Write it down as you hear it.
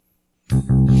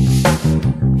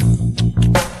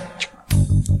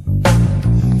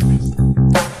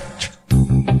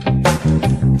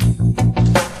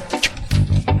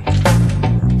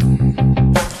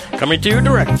Coming to you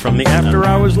direct from the After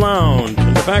Hours Lounge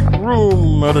in the back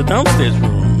room or the downstairs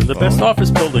room in the best office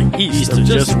building east of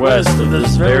just west of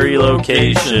this very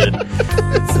location.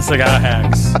 It's the Cigar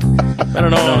Hacks. I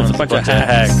don't know, it's a bunch of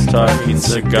hacks talking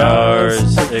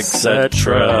cigars,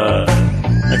 etc.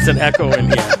 That's an echo in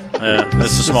here. Yeah,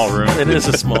 it's a small room. It is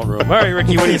a small room. All right,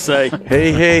 Ricky, what do you say?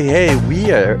 Hey,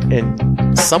 we are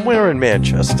in somewhere in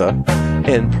Manchester,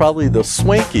 in probably the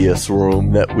swankiest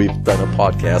room that we've done a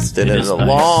podcast in a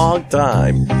long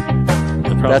time.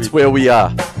 That's where we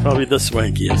are. Probably the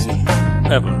swankiest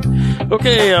ever.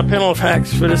 Okay, a panel of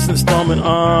hacks for this installment.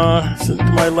 To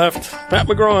my left, Pat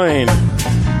McGroin.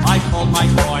 I pulled my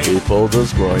groin. He pulled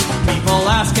his groin. People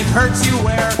ask it hurts you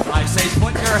where. I say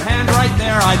put your hand right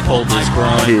there. I pulled my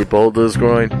groin. He pulled his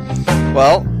groin.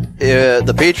 Well,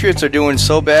 the Patriots are doing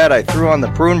so bad, I threw on the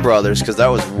Prune Brothers because that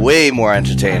was way more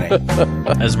entertaining.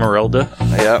 Esmeralda.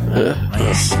 Yeah.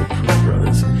 Nice. Prune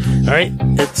Brothers. All right,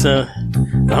 it's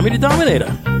Tommy the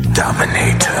Dominator.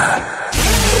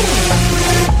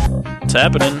 It's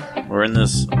happening. We're in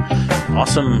this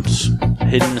awesome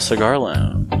hidden cigar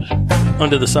lounge.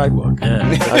 Under the sidewalk.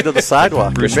 Yeah. Under the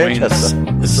sidewalk Bruce in Wayne's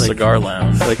Manchester. cigar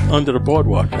lounge. It's like under the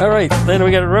boardwalk. All right, then we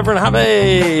got Reverend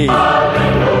Habe.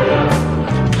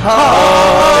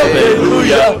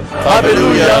 Hallelujah,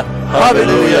 hallelujah,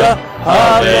 hallelujah,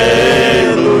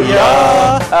 hallelujah.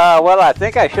 Well, I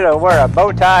think I should have worn a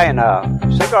bow tie and a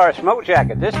cigar smoke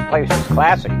jacket. This place is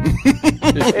classic.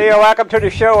 Hey, welcome to the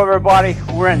show, everybody.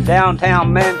 We're in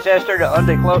downtown Manchester, the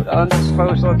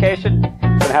undisclosed location.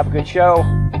 Gonna have a good show.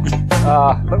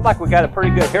 Looks like we got a pretty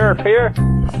good hair up here.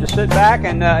 Just sit back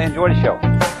and enjoy the show.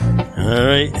 All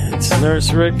right, it's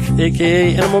Nurse Rick,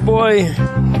 a.k.a. Enema Boy.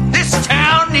 This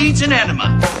town needs an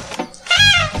enema.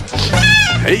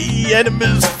 Hey,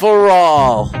 enemies for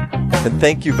all. And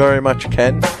thank you very much,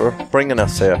 Ken, for bringing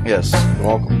us here. Yes, you're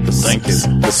welcome. Thank you.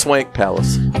 The Swank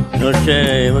Palace.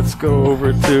 Okay, let's go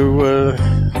over to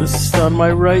this is on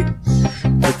my right.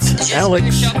 It's Just Alex.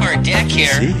 finished up our deck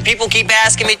here. See? People keep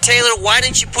asking me, Taylor, why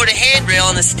didn't you put a handrail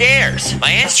on the stairs?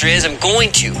 My answer is I'm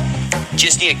going to.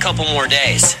 Just need a couple more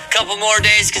days. Couple more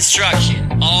days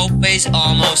construction. Always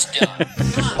almost done.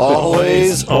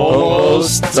 Always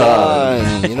almost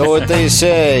done. You know what they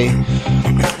say?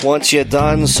 Once you're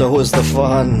done, so is the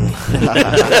fun.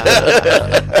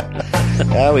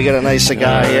 Yeah, we got a nice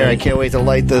cigar here. I can't wait to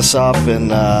light this up.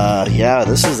 And yeah,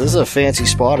 this is a fancy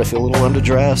spot. I feel a little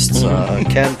underdressed.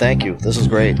 Ken, thank you. This is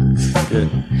great. Good.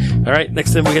 All right,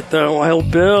 next time we get the Wild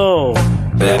Bill.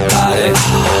 That body,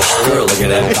 girl, look at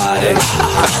that body.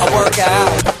 I work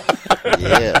out.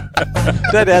 Yeah.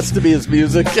 That has to be his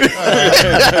music.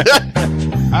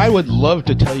 I would love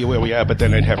to tell you where we are, but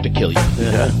then I'd have to kill you.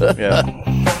 Yeah.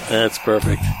 That's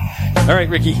perfect. All right,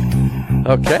 Ricky.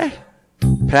 Okay.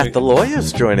 Pat the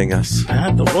lawyer's joining us.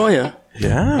 Pat the lawyer.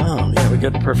 Yeah. Oh, yeah, we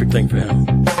got the perfect thing for him.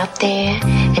 Out there,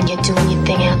 and you're doing your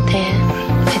thing out there,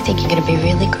 I think you're going to be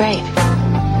really great.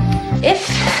 If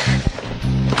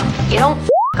you don't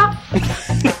up.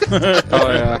 Oh,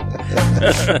 yeah.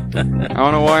 I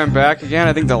don't know why I'm back again.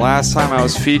 I think the last time I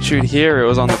was featured here, it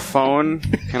was on the phone,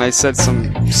 and I said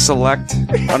some select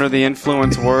under the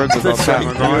influence words about Pat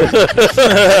McGroin.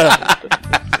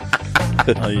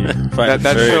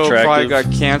 That show probably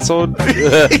got canceled.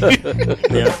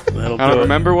 Yeah, that'll I don't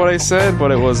remember what I said,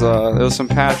 but it was there was some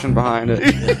passion behind it.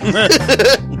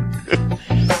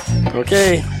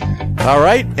 Okay. All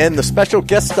right, and the special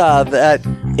guest star that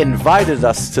invited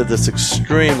us to this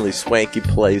extremely swanky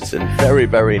place and very,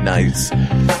 very nice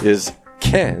is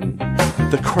Ken,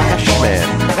 the Crash Man.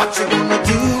 What you gonna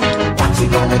do? What you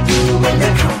gonna do when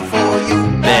they come for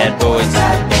you? Bad boys.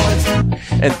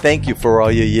 And thank you for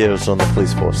all your years on the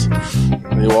police force.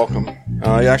 You're welcome.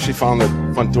 I actually found the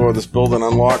front door of this building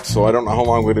unlocked, so I don't know how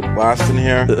long we're going to last in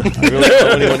here. I really don't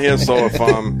know anyone here, so if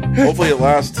hopefully it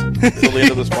lasts until the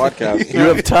end of this podcast. You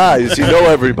have ties. You know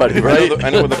everybody, right? I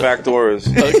know where the back door is.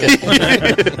 Okay.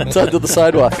 It's under the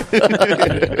sidewalk.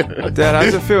 Dad,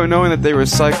 how's it feel knowing that they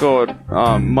recycled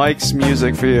Mike's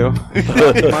music for you?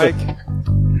 Mike?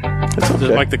 That's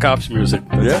okay. Like the Cops music.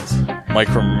 Yes. Mike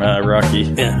from Rocky.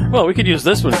 Yeah. Well, we could use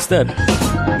this one instead.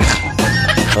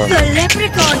 The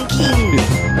Leprechaun King.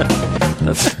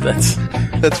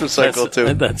 That's recycled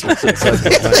too. That's recycled.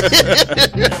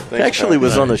 Actually,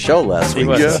 was on the show last week. He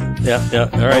was. Yeah.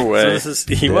 All right. No way. So this is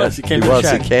he was. He came. He to was.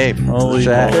 the He shack. came. Holy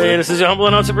Shack. Hey, this is your humble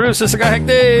announcer producer, Cigar Hack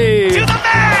Dave. To the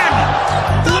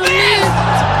man!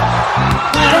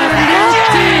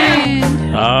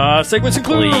 The Segments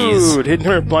include Please. Hidden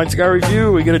Herb Blind Cigar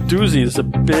Review. We get a doozy. It's a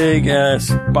big ass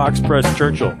box press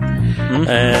Churchill,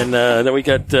 and then we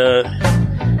got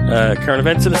Current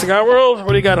events in the cigar world. What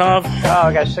do you got, Hav? Oh,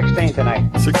 I got 16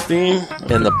 tonight. 16.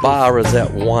 And the bar is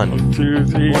at 1. 2,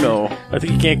 3. Oh, no. I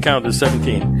think you can't count. There's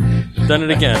 17. Done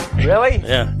it again. Really?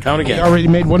 Yeah, count You again. already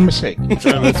made one mistake.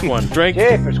 So that's 1. Drink.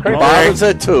 Chief, it's creepy. Bar is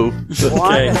at 2.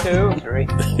 1, 2, 3.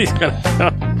 He's gonna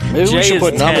count. Maybe Jay we should is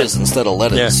put 10. numbers instead of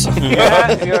letters.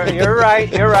 Yeah, you're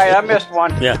right. You're right. I missed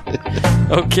one. Yeah.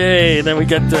 Okay, then we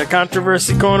got the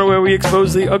Controversy Corner where we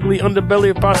expose the ugly underbelly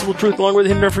of possible truth along with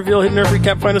Hidden Earth Reveal, Hidden Earth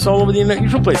Recap. Find us all over the internet,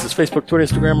 usual places. Facebook, Twitter,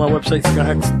 Instagram, our website,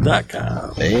 cigarhacks.com.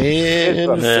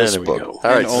 And There we Facebook. go. All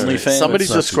right, OnlyFans, somebody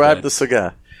that's not describe too the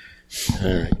cigar.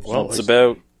 All right. Well, it's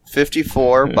about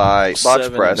 54 by Box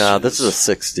 7 Press. No, this is a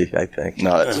 60, I think.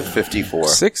 No, it's a 54.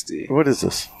 60. What is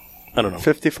this? I don't know.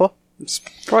 54? It's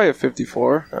probably a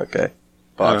 54. Okay.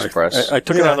 Box All right. Press. I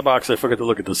took it out of the box. I forgot to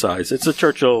look at the size. It's a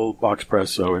Churchill box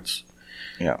press, so it's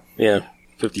Yeah.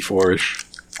 54-ish.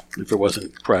 If it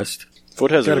wasn't pressed,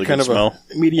 Foot has a got really a kind good of smell.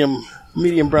 a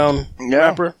medium brown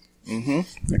wrapper.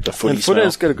 Like the footy And Foot smell.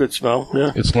 has got a good smell.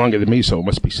 Yeah, It's longer than me, so it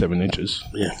must be 7 inches.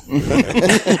 yeah.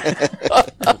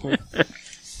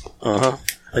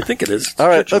 I think it is. All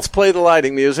right, let's play the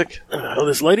lighting music. Oh,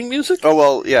 there's lighting music. Oh,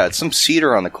 well, yeah, it's some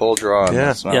cedar on the cold draw. And Yeah.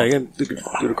 that's not- Yeah, you gotta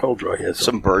do the cold draw here. So.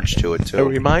 some birch to it, It too.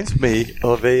 reminds me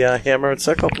of a hammer and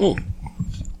sickle.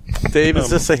 Dave, is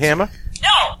this a hammer?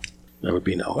 That would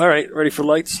be no. All right, ready for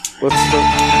lights? Let's do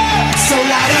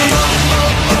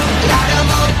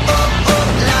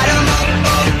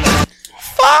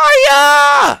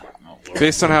Fire!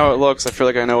 Based on how it looks, I feel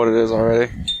like I know what it is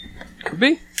already. Could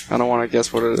be. I don't want to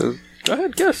guess what it is. Go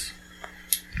ahead, guess.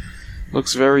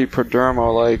 Looks very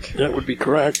Perdermo-like. That would be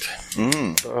correct.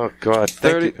 Oh, God.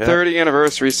 Thank you, Pat. 30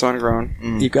 anniversary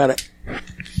sun-grown. You got it.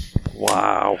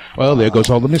 Wow. Well, there goes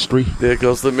all the mystery. There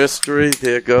goes the mystery.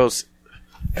 There goes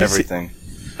Everything.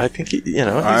 I think, he's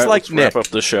All like let's Nick. wrap up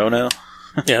the show now.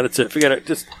 Yeah, that's it. Forget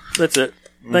it. That's it.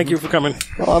 Thank you for coming.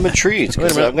 Well, I'm intrigued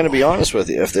because I'm going to be honest with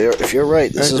you. If you're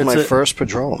right, this is That's my it. first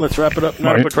Padron. Let's wrap it up.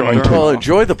 Not Mine- a Perdomo. mine too. Well,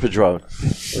 enjoy the Padron.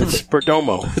 It's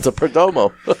Perdomo. It's a Perdomo.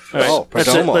 All right, Oh, that's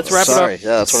it. Perdomo. Let's wrap Sorry. it up.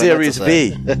 Yeah, that's what Series I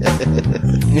meant to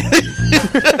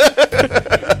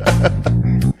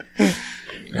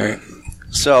say.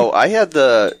 So I had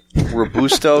the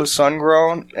Robusto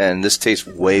sun-grown, and this tastes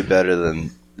way better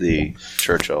than the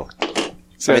Churchill.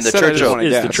 So I mean, the said I didn't Churchill, wanna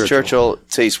guess. Churchill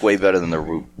tastes way better than the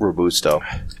Robusto.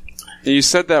 You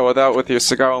said that with your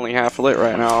cigar only half lit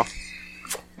right now.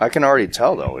 I can already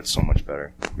tell, though, it's so much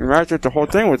better. You might the whole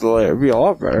thing with the lit. It'd be a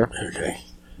lot better. Okay.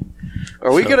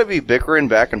 Are we gonna be bickering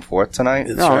back and forth tonight?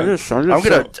 That's No,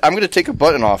 right. I'm gonna take a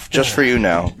button off just for you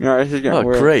now. Yeah, this is getting Oh,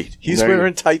 weird. great. He's There you-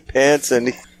 wearing tight pants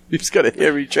and he's got a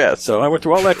hairy chest. So I went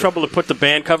through all that trouble to put the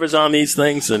band covers on these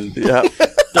things, and Yeah.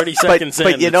 30 seconds in.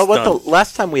 But you know it's what? done. The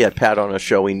last time we had Pat on a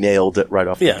show, he nailed it right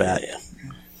off the Yeah, bat. yeah.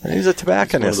 And he's a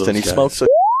tobacconist, those and he guys. smokes a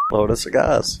load of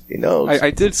cigars. He knows.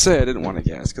 I did say I didn't want to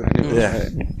guess because I knew it was Yeah.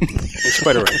 right. It's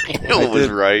quite all right. It was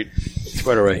right. It's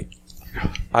quite all right.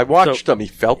 I watched him. He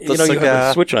felt the You know, you have a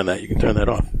cigar. switch on that. You can turn that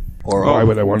off. Or why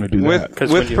would I want to do With that?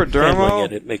 Because with when you're Perdermo, handling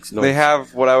it, it makes noise. they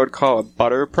have what I would call a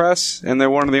butter press, and they're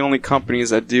one of the only companies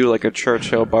that do like a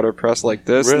Churchill butter press like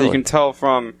this. And Really? you can tell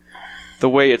from the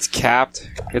way it's capped.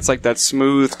 It's like that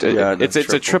smooth. Yeah, the it's a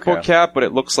triple triple cap. cap, but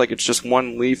it looks like it's just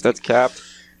one leaf that's capped.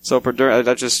 So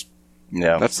Perdermo,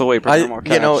 Yeah. that's the way Perdermo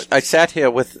caps. I sat here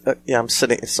with, I'm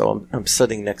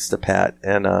sitting next to Pat,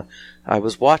 and I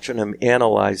was watching him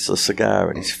analyze the cigar,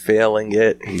 and he's failing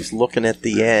it. He's looking at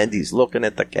the end. He's looking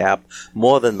at the cap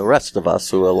more than the rest of us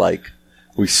who are like,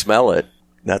 we smell it.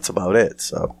 That's about it.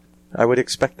 So I would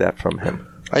expect that from him.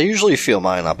 I usually feel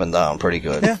mine up and down pretty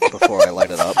good before I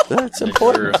light it up. That's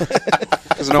important.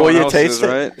 Because no Before one you else taste is, it.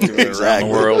 right?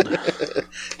 Exactly. World.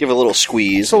 Give it a little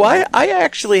squeeze. So I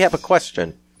actually have a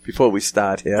question before we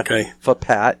start here Okay. for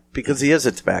Pat, because he is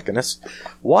a tobacconist.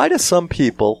 Why do some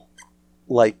people,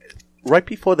 like, right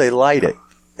before they light it,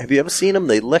 have you ever seen them?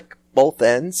 They lick both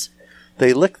ends.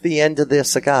 They lick the end of their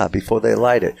cigar before they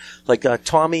light it. Like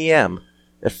Tommy M.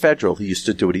 at Federal, he used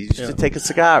to do it. He used to take a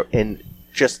cigar and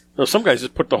just... No, some guys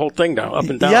just put the whole thing down, up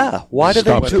and down. Yeah. Why do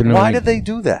Stops they canoeing.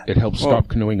 do that? It helps stop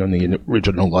canoeing on the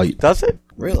original light. Does it?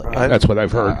 Really? That's what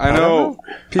I've heard. I know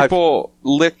people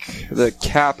lick the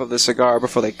cap of the cigar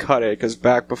before they cut it, because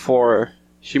back before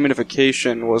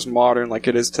humidification was modern like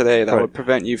it is today, that would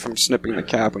prevent you from snipping the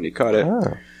cap when you cut it.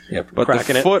 Oh. Yeah, But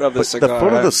cracking the foot of the But cigar, the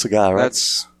foot of the cigar, right?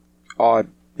 that's odd.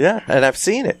 Yeah, and I've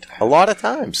seen it a lot of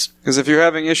times. Because if you're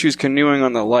having issues canoeing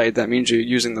on the light, that means you're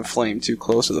using the flame too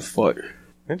close to the foot.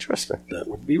 Interesting. That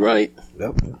would be right.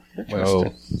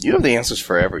 Well, You have the answers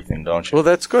for everything, don't you? Well,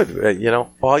 that's good.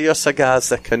 All your cigars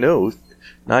that canoe,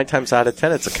 9 times out of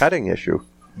 10, it's a cutting issue.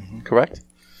 Correct?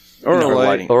 Or a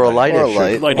light. Or a light Or a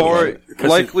issue. light. Or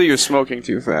likely you're smoking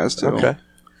too fast, too. Okay.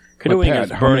 Canoeing Pat,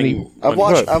 is how many-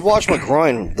 burning. I've watched my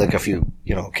groin lick a few,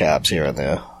 caps here and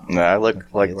there. Nah, I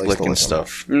like likes to licking lick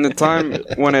stuff. In the time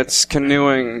when it's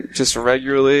canoeing just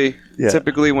regularly, Yeah.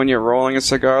 typically when you're rolling a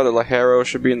cigar, the Ligero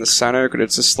should be in the center because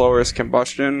it's the slowest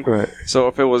combustion. Right. So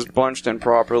if it was bunched in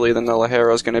properly, then the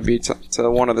Ligero is going to be to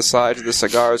one of the sides of the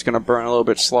cigar is going to burn a little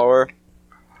bit slower.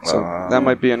 So that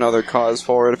might be another cause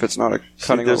for it if it's not a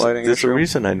cutting or lighting There's issue. a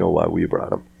reason I know why we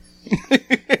brought him.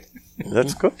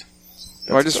 That's good.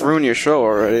 Well, I just ruined your show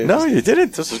already. No, you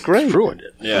didn't. This is great. Ruined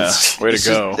it. Yeah, way to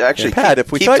go. Actually, Pat,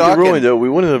 if we keep thought talking. you ruined it, we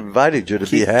wouldn't have invited you to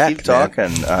be a hack. Keep talking.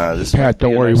 This might Pat, be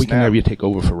don't a worry. nice We can nap. have you take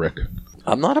over for Rick.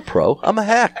 I'm not a pro. I'm a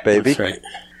hack, baby. That's right.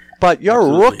 But you're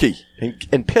Absolutely. a rookie.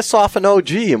 And piss off an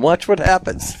OG and watch what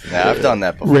happens. Yeah, I've done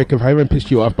that before. Rick, if I haven't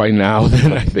pissed you off by now,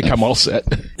 then I think I'm all set.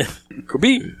 Could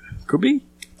be. Could be.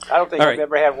 I don't think All I've right.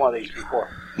 ever had one of these before.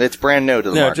 It's brand new to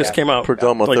the Yeah, it market. just came out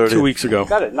Perdomo like 30. 2 weeks ago.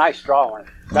 Got a nice straw on it.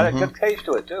 Got a good taste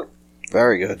to it, too.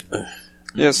 Very good.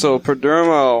 Yeah, so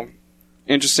Perdomo,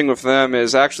 interesting with them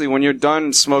is actually when you're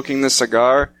done smoking the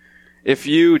cigar, if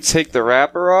you take the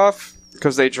wrapper off,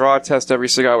 because they draw test every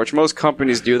cigar, which most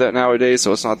companies do that nowadays,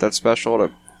 so it's not that special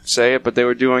to say it, but they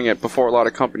were doing it before a lot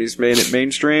of companies made it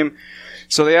mainstream.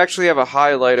 So they actually have a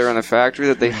highlighter in the factory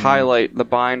that they highlight the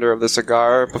binder of the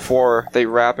cigar before they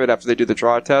wrap it after they do the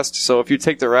draw test. So if you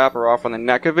take the wrapper off on the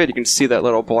neck of it, you can see that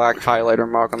little black highlighter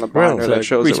mark on the binder It's that a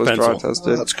shows it grease was draw pencil.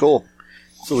 tested. That's cool.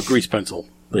 It's a little grease pencil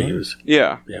they use.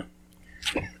 Yeah. Yeah.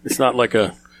 It's not like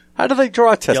a How do they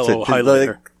draw test yellow it? Do they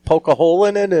highlighter. poke a hole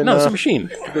in it? And, No, it's a machine.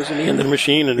 It goes in the end of the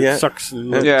machine and Yeah. it sucks.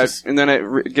 And Yeah, just- and then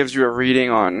it gives you a reading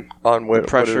on what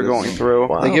pressure it is. going through.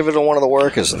 Wow. They give it to one of the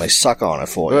workers and they suck on it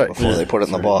for you Right. before they put it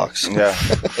in the box. Yeah.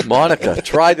 Monica,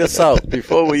 try this out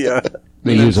before we...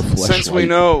 They use a flashlight. Since we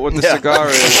know what the cigar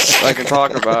is, I can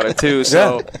talk about it too.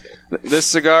 So, this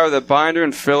cigar, the binder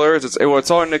and fillers,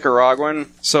 it's all Nicaraguan,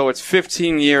 so it's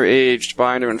 15-year aged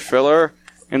binder and filler,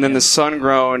 and then the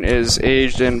sun-grown is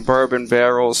aged in bourbon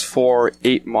barrels for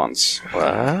 8 months.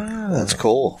 Wow. That's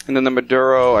cool. And then the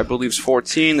Maduro, I believe, is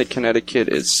 14. The Connecticut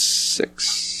is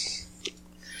 6.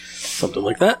 something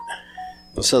like that.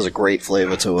 This has a great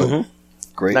flavor to it.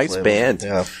 Great Nice flavor. band.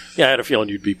 Yeah. Yeah, I had a feeling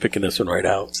you'd be picking this one right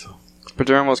out. So.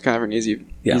 Padermo's kind of an easy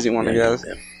one to guess.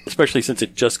 Yeah. Especially since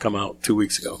it just come out 2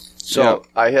 weeks ago. So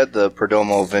I had the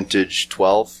Perdomo Vintage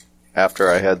 12 after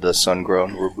I had the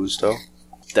Sun-Grown Robusto.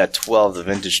 That 12, the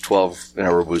Vintage 12 in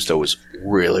a Robusto was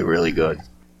really, really good.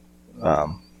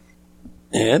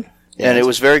 And it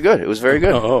was very good. It was very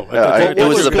good. Oh, it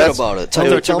was the good best about it?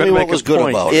 Tell me what was good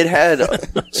about it. It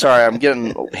had. Sorry, I'm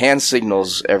getting hand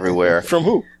signals everywhere. From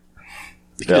who?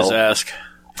 You can just ask.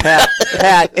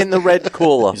 Pat, in the red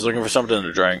cooler. He's looking for something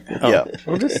to drink. Yeah.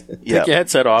 Well, just take your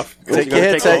headset off. Take your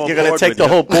headset. You're going to take the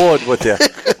whole board with you.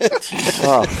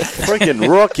 Oh, freaking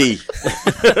rookie!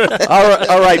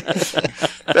 all right.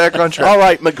 Back on track. All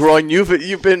right, McGroin,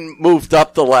 you've been moved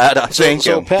up the ladder. Thank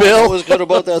So, you. Pat, Bill? what was good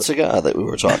about that cigar that we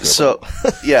were talking about? So,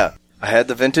 yeah, I had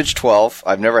the Vintage 12.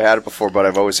 I've never had it before, but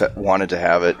I've always wanted to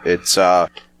have it. It's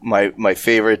my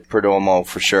favorite Perdomo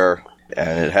for sure,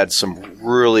 and it had some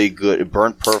really good. It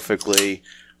burnt perfectly.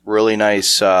 Really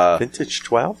nice. Vintage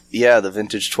 12? Yeah, the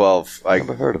Vintage 12. I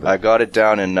Never heard of it. I got it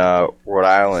down in Rhode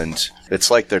Island.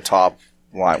 It's like their top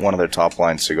line, one of their top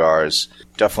line cigars.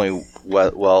 Definitely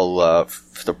well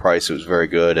for the price. It was very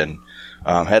good and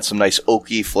had some nice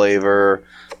oaky flavor,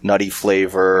 nutty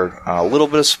flavor, a little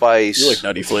bit of spice. You like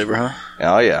nutty flavor, huh?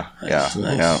 Oh yeah, Nice, yeah,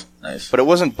 nice, yeah. nice. But it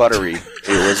wasn't buttery. It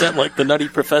Is was that like the Nutty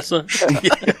Professor?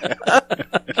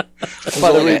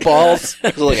 Buttery balls.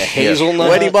 Was it like a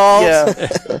hazelnut? Wetty balls.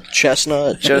 yeah,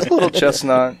 Chestnut? just a little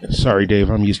chestnut. Sorry, Dave.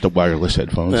 I'm used to wireless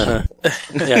headphones.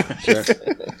 Yeah, sure.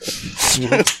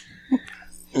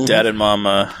 Dad and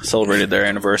Mom celebrated their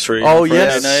anniversary. Oh, on Friday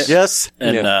yes. night. Yes.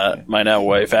 And my now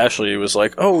wife Ashley was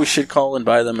like, "Oh, we should call and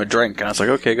buy them a drink." And I was like,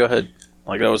 "Okay, go ahead."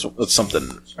 Like that's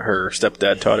something her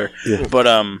stepdad taught her. Yeah. But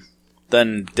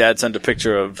then Dad sent a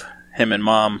picture of him and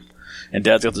Mom, and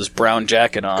Dad's got this brown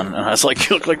jacket on, and I was like,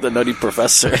 "You look like the Nutty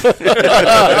Professor."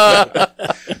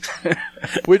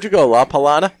 Where'd you go, La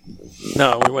Palana?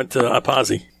 No, we went to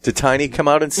Apazi. Did Tiny come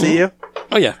out and see you?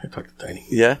 Oh, yeah. I talked to Tiny.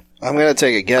 Yeah. I'm going to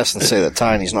take a guess and say that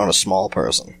Tiny's not a small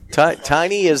person.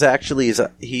 Tiny is actually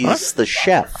he's the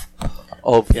chef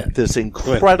of this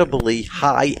incredibly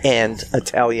high-end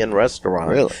Italian restaurant.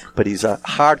 Really? But he's a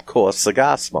hardcore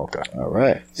cigar smoker. All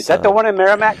right. Is that the one in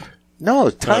Merrimack? No,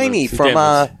 Tiny it's from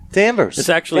Danvers. Danvers. It's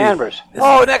actually Danvers.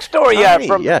 Oh, next door, yeah. Tiny,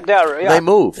 From yeah. down, yeah. They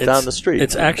moved It's- down the street.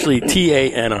 It's actually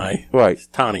Tani. Right.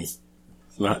 Tani.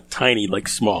 It's not tiny like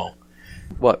small.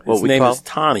 What His we name call? is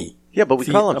Tani. Yeah, but we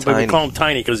call him But Tiny. we call him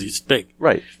Tiny because he's big.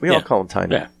 Right. We all Yeah. call him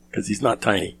Tiny. Yeah, because he's not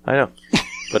tiny. I know.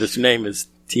 But his name is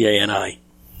Tani.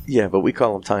 Yeah, but we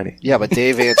call him Tiny. Yeah, but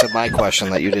Dave answered my question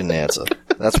that you didn't answer.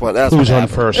 That's what Who's what on happened.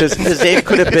 first? His name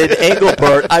could have been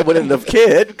Engelbert. I wouldn't have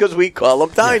cared because we call him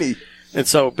Tiny. And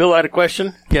so, Bill had a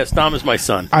question? Yes, Dom is my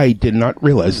son. I did not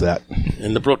realize that.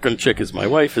 And the Brooklyn chick is my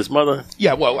wife, his mother.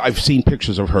 Yeah, well, I've seen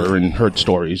pictures of her and heard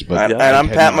stories, but And I'm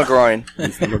Pat McGroin.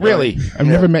 Really, I've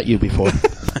never met you before.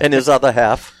 And his other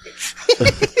half.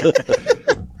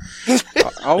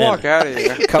 I'll walk out of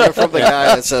here. Coming from the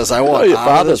guy that says, I want your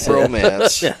out of this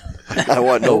father's here. bromance. I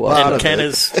want no part And of Ken it.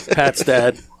 is Pat's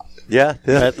dad. Yeah.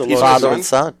 At the He's Lord's Father son? and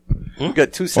son. We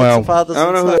got two sets Well, of fathers I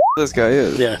don't and know who sons. this guy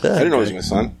is. Yeah. I didn't know he was my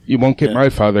son. You won't get my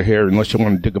father here unless you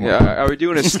want to dig him up. Yeah, are we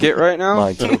doing a skit right now?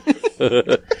 Mine too.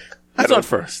 Who's on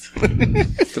first?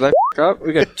 Did I up?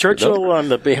 We got Churchill on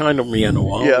the behind me on the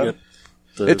wall. Yeah. We got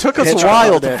the It took us a Hitchcock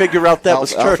while there. to figure out that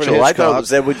was Alfred Churchill. I thought Hitchcock. it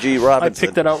was Edward G. I Robinson.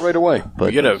 picked it out right away.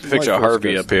 We get a picture of my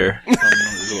Harvey first up here.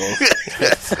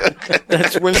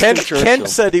 That's Winston Churchill. Ken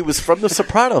said he was from The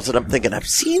Sopranos, and I'm thinking, I've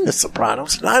seen The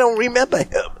Sopranos, and I don't remember him.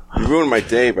 You ruined my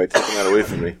day by taking that away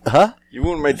from me. Huh? You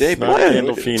ruined my day by Not taking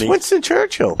that away from me. It's Gandolfini. Winston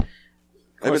Churchill.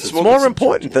 I've been It's smoking more some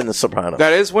important than The Sopranos.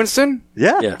 That is Winston?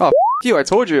 Yeah. Yeah. Oh, you. I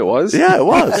told you it was. Yeah, it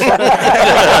was.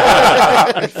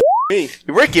 me.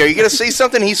 Ricky, are you going to say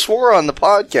something? He swore on the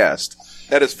podcast.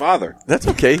 At his father. That's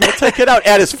okay. He'll take it out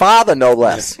at his father, no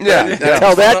less. Yeah.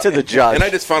 Tell that to the judge. And I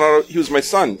just found out he was my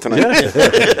son tonight.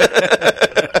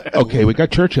 Okay, we got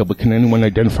Churchill, but can anyone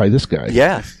identify this guy?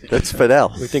 Yeah, that's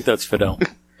Fidel. We think that's Fidel.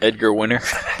 Edgar Winter.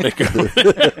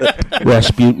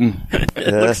 Rasputin.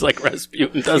 It looks like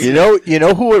Rasputin, doesn't You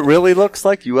know who it really looks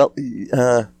like?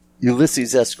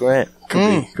 Ulysses S. Grant.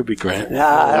 Could be Grant.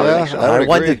 Nah, I don't think so. I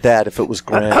wondered that if it was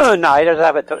Grant. No, he doesn't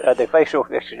have the facial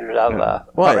features of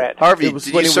Why? Grant. Harvey, It was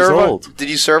did when you he was serve? old. Did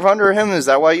you serve under him? Is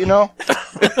that why you know?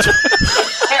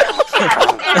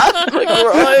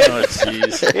 Oh,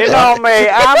 jeez. You know me,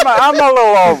 I'm a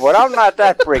little old, but I'm not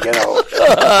that freaking old.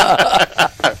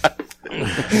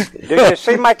 Did you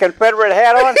see my Confederate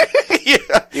hat on? Yeah.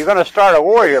 You're going to start a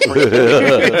war here pretty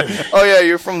soon. Oh yeah,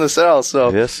 you're from the South,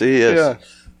 so Yes, he is. yeah.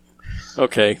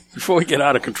 Okay, before we get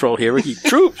out of control here, Ricky,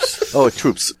 troops. Oh,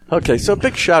 troops. Okay, so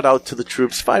big shout out to the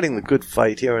troops fighting the good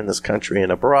fight here in this country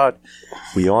and abroad.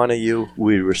 We honor you.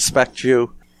 We respect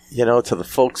you. You know, to the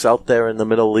folks out there in the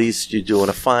Middle East, you're doing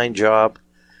a fine job.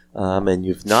 And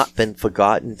you've not been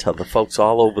forgotten. To the folks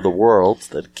all over the world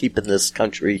that are keeping this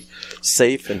country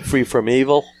safe and free from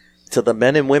evil. To the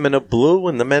men and women of blue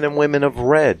and the men and women of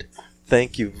red.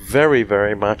 Thank you very,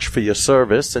 very much for your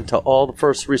service. And to all the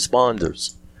first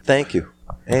responders. Thank you.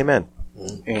 Amen.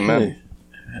 Amen.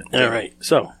 All right,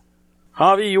 so,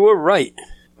 Harvey, you were right.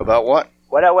 About what?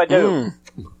 What do I do?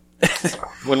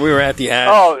 When we were at the ad.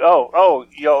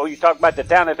 You talk about the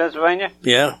town of Pennsylvania?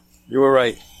 Yeah, you were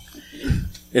right.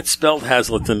 It's spelled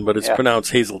Hazleton, but it's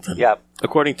pronounced Hazelton. Yeah.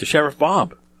 According to Sheriff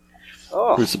Bob,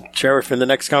 Oh. who's the sheriff in the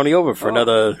next county over for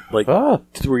another,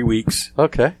 3 weeks.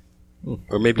 Okay.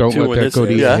 Or maybe Don't 2 let in that this go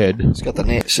to area. your head. He's got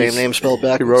the same name spelled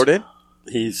back. He wrote it?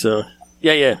 He's,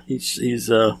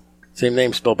 he's same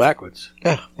name spelled backwards.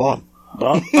 Yeah, Bob.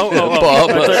 Bob? Oh. Bob.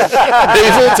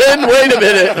 Hazelton? Wait a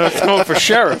minute. I was going for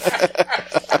sheriff.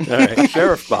 All right,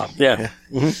 Sheriff Bob. Yeah.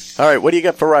 All right, what do you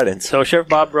got for write-ins? So Sheriff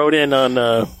Bob wrote in on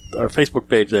our Facebook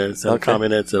page there, a comment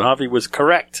that said Harvey was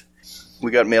correct. We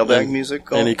got mailbag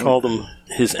music. And he called him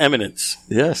His Eminence.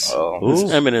 Yes.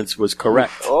 His Eminence was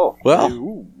correct. Oh.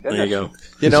 Well, there you go.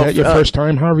 Is that your first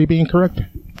time, Harvey, being correct?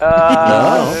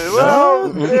 I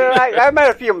made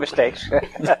a few mistakes.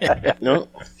 No.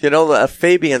 You know,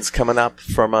 Fabian's coming up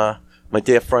from my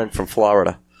dear friend from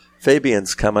Florida.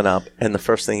 Fabian's coming up, and the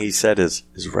first thing he said is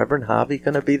Reverend Harvey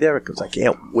going to be there? Because I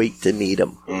can't wait to meet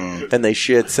him. And they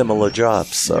shared similar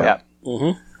jobs. So,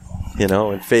 you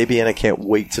know, and Fabian, I can't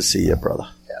wait to see you, brother.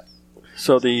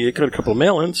 So you got a couple of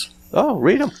mail-ins. Oh,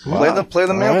 read them. Play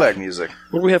the mailbag music.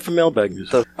 What do we have for mailbag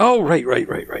music?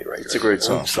 Right. It's a great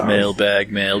song.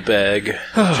 Mailbag.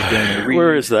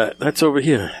 Where is that? That's over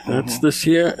here. That's this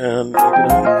here, and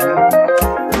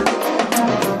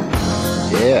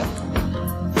Yeah.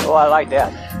 Oh, I like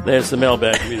that. there's the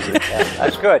mailbag music.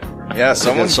 That's good. Yeah,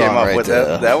 someone good came song up right with there.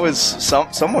 that. That was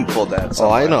someone pulled that. Oh,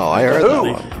 I know. I heard that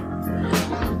one.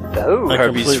 The Who? I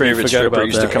Harvey's completely favorite forgot stripper about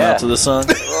used to that. come out to the sun.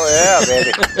 Oh, yeah,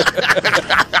 baby.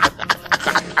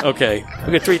 Okay,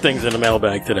 we got 3 things in the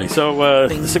mailbag today. So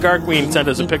the Cigar Queen sent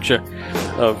us a picture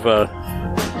of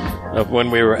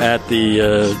when we were at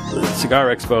the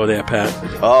Cigar Expo there, Pat.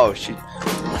 Oh, she.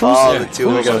 The two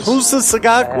of us. Who's the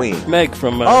cigar queen? Meg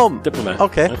from Oh, Diplomat.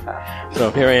 okay.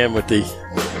 So here I am with the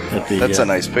That's a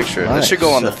nice picture. That should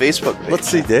go on the Facebook page. Let's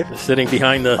see, Dave. Sitting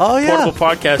behind the Oh, yeah. portable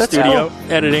podcast That's studio,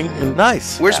 cool. editing. And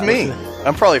Nice. Where's me?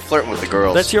 I'm probably flirting with the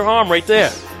girls. that's your arm right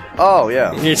there. Oh,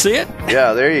 yeah. You see it?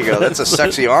 Yeah, there you go. That's a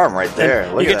sexy arm right there.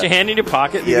 And Look you at get that. your hand in your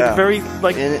pocket. You Yeah. get very,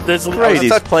 like, there's a Great,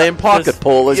 he's playing pocket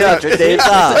pool. Is Yeah. that your Dave's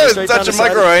Yeah. arm? It's touching my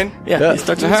groin. Yeah, he's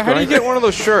touching his How do you groin. get one of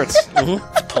those shirts? Dude,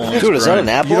 is that an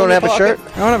apple? You don't in the have a pocket?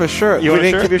 shirt? I don't have a shirt. You want a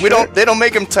shirt? give you a We shirt? don't. They don't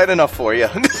make them tight enough for you.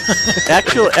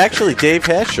 Actually, Dave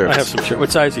has shirts. I have some shirt.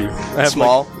 What size are you? I have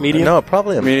Small. like, medium. No,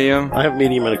 probably a Medium. I have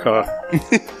medium in the car.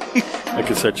 I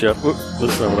can set you up. Whoop,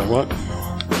 that's not what I want.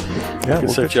 Yeah, I can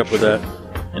set you up with that.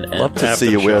 love to after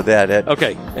see you the wear show. that. Ed.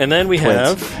 Okay, and then we Twins.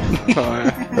 have.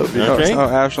 Okay. Oh,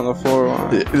 ash on the floor.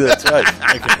 That's right.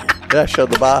 Yeah, show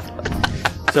the bar.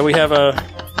 So we have a.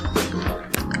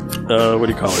 What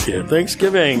do you call it here?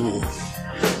 Thanksgiving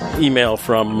email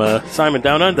from Simon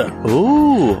Down Under.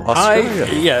 Ooh, Australia.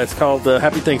 Yeah, it's called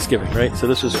Happy Thanksgiving, right? So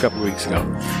this was a couple of weeks ago.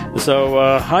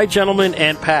 So, hi, gentlemen,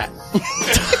 and Pat.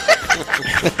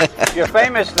 You're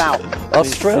famous now.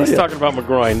 Australia. He's talking about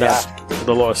McGroin, not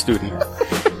the law student.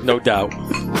 No doubt.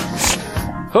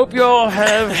 Hope you all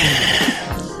have.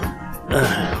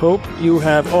 Hope you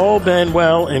have all been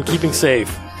well and keeping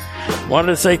safe.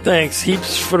 Wanted to say thanks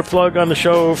heaps for the plug on the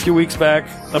show a few weeks back.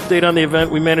 Update on the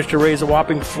event: we managed to raise a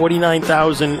whopping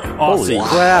 49,000 Aussie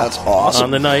That's awesome.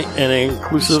 on the night, and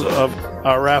inclusive of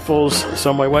our raffles.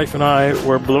 So my wife and I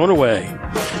were blown away.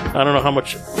 I don't know how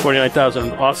much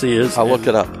 49,000 Aussie is. I'll look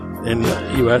it up. In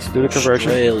the U.S. Do the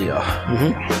conversion. Australia.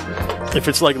 If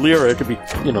it's like lira, it could be,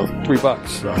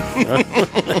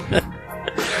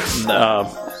 $3.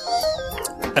 So.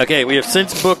 Okay, we have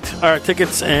since booked our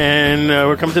tickets, and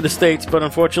we're coming to the States, but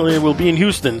unfortunately we'll be in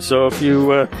Houston. So if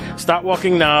you start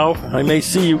walking now, I may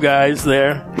see you guys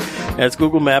there. As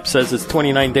Google Maps says, it's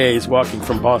 29 days walking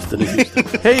from Boston to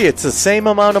Houston. Hey, it's the same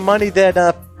amount of money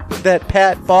that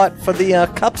Pat bought for the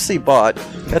cups he bought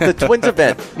at the Twins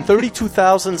event.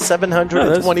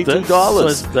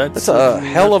 $32,722. That's a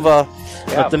hell of a...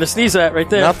 Nothing to sneeze at right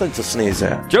there. Nothing to sneeze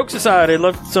at. Jokes aside, I'd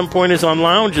love some pointers on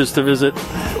lounges to visit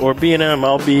or B&M.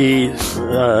 I'll be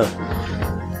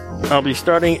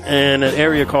starting in an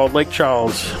area called Lake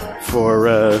Charles for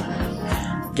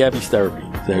Gabby's therapy.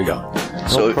 There you go.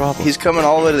 So problem. he's coming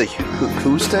all the way to the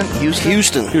Houston?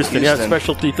 Houston, yeah,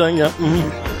 specialty thing, yeah.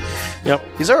 Mm-hmm. Yep.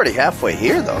 He's already halfway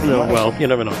here, though. No, well, you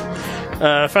never know.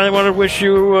 Finally, want to wish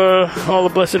you all a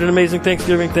blessed and amazing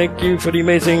Thanksgiving. Thank you for the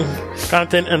amazing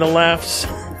content and the laughs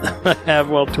I have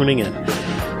while tuning in.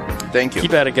 Thank you.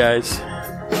 Keep at it, guys.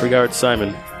 Regards,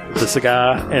 Simon. The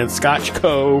Cigar and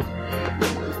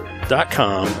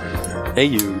ScotchCo.com.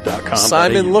 AU.com.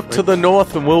 Simon, look to the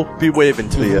north and we'll be waving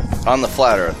to you. On the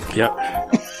flat earth. Yep.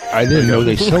 I didn't know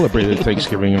they celebrated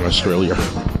Thanksgiving in Australia.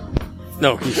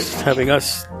 No, he's having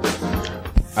us.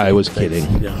 I was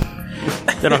kidding. Yeah.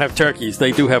 They don't have turkeys.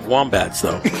 They do have wombats,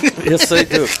 though. Yes, they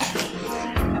do.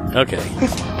 Okay.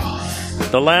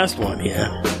 The last one here.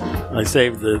 I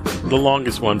saved the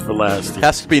longest one for last.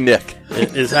 Has to be Nick.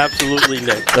 It is absolutely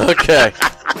Nick. Okay.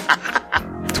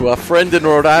 To our friend in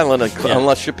Rhode Island,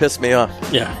 unless you piss me off.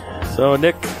 Yeah. So,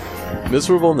 Nick.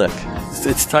 Miserable Nick.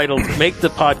 It's titled, Make the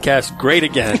Podcast Great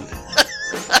Again.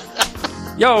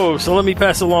 Yo, so let me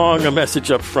pass along a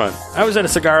message up front. I was at a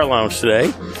cigar lounge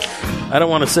today. I don't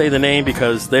want to say the name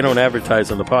because they don't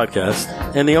advertise on the podcast.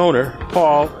 And the owner,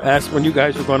 Paul, asked when you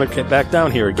guys were going to get back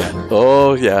down here again.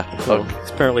 Oh, yeah. So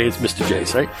apparently it's Mr.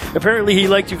 Jace, right? Apparently he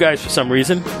liked you guys for some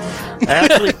reason. I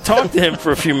actually talked to him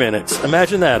for a few minutes.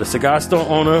 Imagine that, a cigar store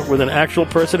owner with an actual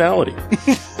personality.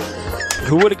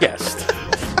 Who would have guessed?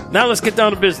 Now let's get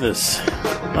down to business.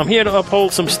 I'm here to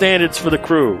uphold some standards for the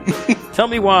crew. Tell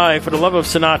me why, for the love of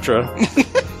Sinatra,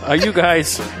 are you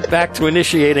guys back to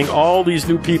initiating all these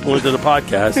new people into the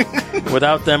podcast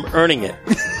without them earning it?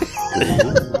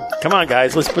 Come on,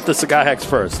 guys, let's put the cigar hacks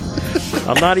first.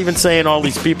 I'm not even saying all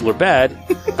these people are bad.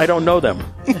 I don't know them.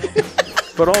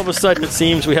 But all of a sudden, it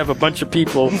seems we have a bunch of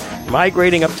people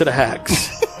migrating up to the hacks.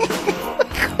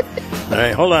 All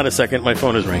right, hold on a second. My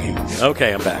phone is ringing.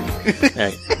 Okay, I'm back. All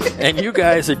right. And you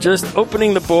guys are just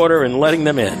opening the border and letting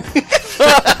them in.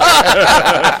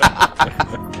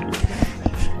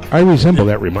 I resemble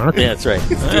that remark. Yeah, that's right.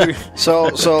 So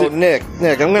Nick, I'm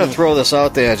going to throw this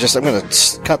out there. I'm going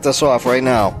to cut this off right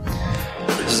now.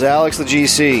 This is Alex the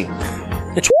GC.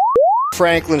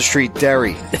 Franklin Street,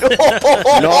 Derry.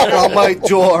 Knock on my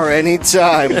door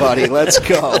anytime, buddy. Let's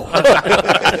go.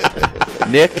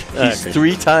 Nick, he's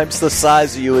 3 times the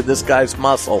size of you in this guy's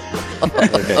muscle.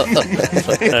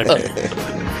 Okay.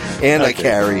 And I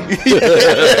carry.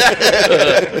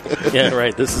 Yeah,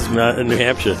 right. This is not in New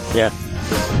Hampshire. Yeah.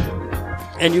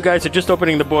 and you guys are just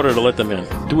opening the border to let them in.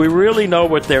 Do we really know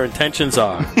what their intentions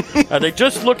are? Are they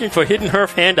just looking for hidden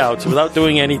HERF handouts without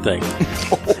doing anything?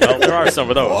 Well, there are some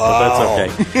of those, but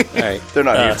that's okay. All right. They're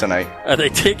not here tonight. Are they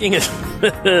taking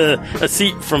a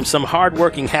seat from some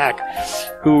hard-working hack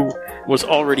who was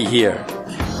already here?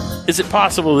 Is it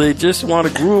possible they just want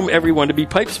to groom everyone to be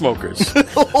pipe smokers?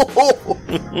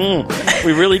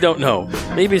 We really don't know.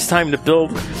 Maybe it's time to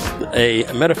build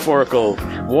a metaphorical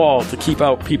wall to keep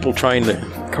out people trying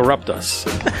to corrupt us.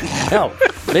 Hell,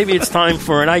 maybe it's time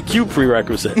for an IQ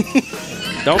prerequisite.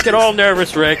 Don't get all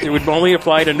nervous, Rick. It would only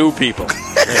apply to new people.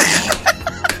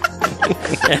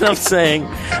 And I'm saying,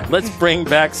 let's bring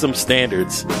back some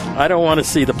standards. I don't want to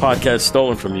see the podcast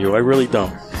stolen from you. I really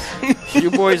don't. You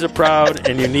boys are proud,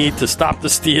 and you need to stop the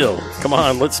steal. Come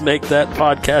on, let's make that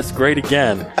podcast great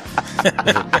again.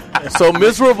 So,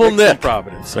 Miserable Nick.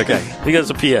 Providence. Okay. He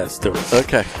has a PS, too.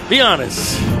 Okay. Be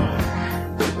honest.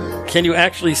 Can you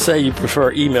actually say you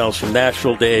prefer emails from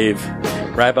Nashville Dave,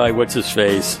 Rabbi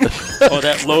What's-His-Face, or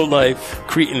that lowlife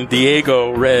Cretan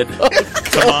Diego read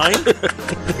to mine?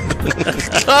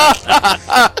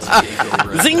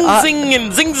 Zing, zing,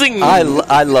 and zing, zing.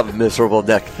 I love Miserable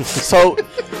Nick. So,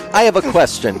 I have a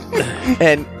question.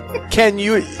 And can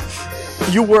you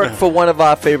work for one of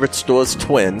our favorite stores,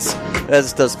 Twins,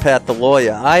 as does Pat the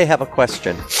lawyer. I have a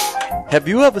question. Have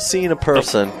you ever seen a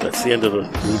person that's the end of the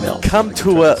email come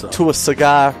to a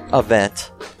cigar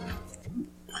event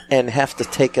and have to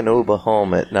take an Uber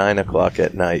home at 9 o'clock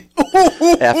at night?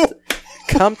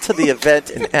 Come to the event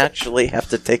and actually have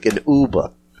to take an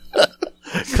Uber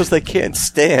because they can't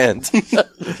stand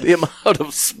the amount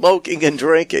of smoking and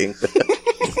drinking.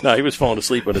 No, he was falling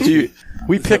asleep on his feet.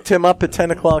 We picked him up at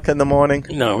 10 o'clock in the morning.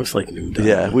 No, it was like noon.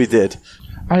 Yeah, we did.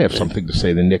 I have something to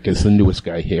say to Nick as the newest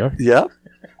guy here. Yeah.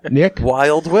 Nick.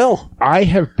 Wild Will. I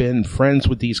have been friends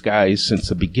with these guys since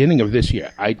the beginning of this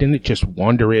year. I didn't just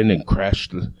wander in and crash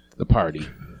the party.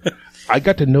 I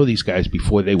got to know these guys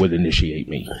before they would initiate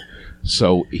me.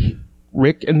 So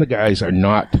Rick and the guys are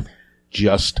not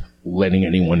just letting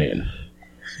anyone in.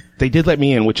 They did let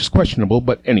me in, which is questionable,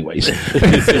 but anyways.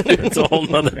 It's a whole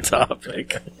nother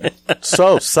topic.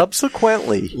 So,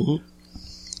 subsequently,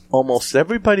 almost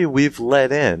everybody we've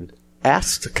let in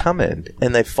asked to come in,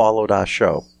 and they followed our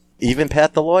show. Even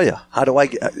Pat the lawyer. How do I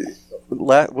get...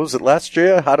 was it last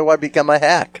year? How do I become a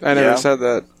hack? I never said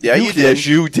that. Yeah, you did.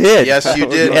 You did. Yes, you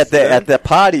did. At the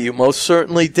party, you most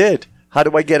certainly did. How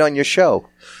do I get on your show?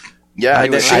 Yeah, I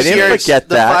didn't forget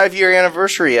the that. 5-year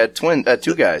anniversary at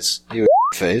Two Guys. You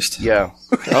faced. Yeah.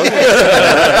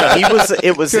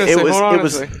 It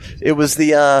was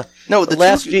the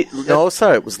last year. No,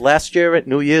 sorry, it was last year at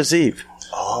New Year's Eve.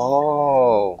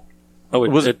 Oh. Oh,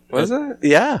 was it?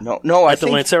 Yeah. No, I at the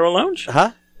Lancero Lounge?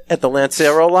 Huh? At the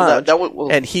Lancero Lounge.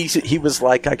 And he was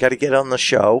like, I got to get on the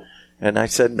show. And I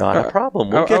said, not a problem.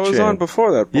 We'll get you. I was on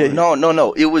before that point. Yeah.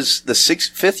 No. It was the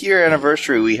 5th year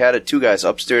anniversary. We had at Two Guys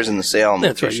upstairs in the Salem.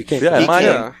 That's right. You came.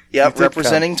 Yeah,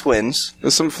 representing Twins.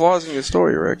 There's some flaws in your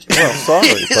story, Rick. Well,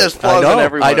 sorry. There's flaws in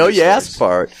every one I know of you stories. asked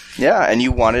for it. Yeah, and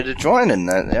you wanted to join in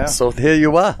that. Yeah. So here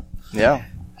you are. Yeah.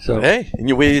 So hey, and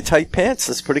you wear your tight pants.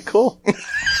 That's pretty cool.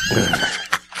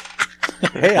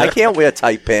 Hey, I can't wear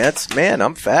tight pants. Man,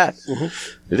 I'm fat.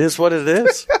 It is what it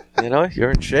is.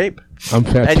 You're in shape. I'm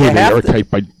fat And too. you They have are to-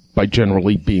 tight by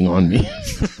generally being on me.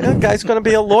 That guy's going to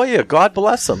be a lawyer. God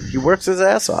bless him. He works his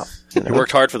ass off. He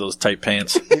worked hard for those tight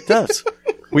pants. He does.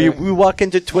 We walk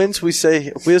into Twins. We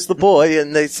say, "Where's the boy?"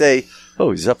 And they say,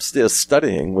 "Oh, he's upstairs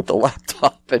studying with the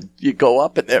laptop." And you go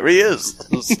up, and there he is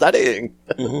studying.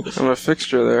 I'm a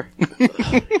fixture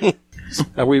there.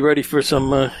 Are we ready for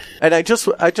some... And I just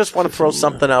want to throw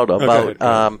something out about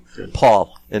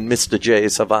Paul and Mr.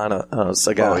 J's Havana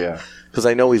cigar. Oh, yeah. Because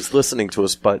I know he's listening to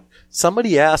us, but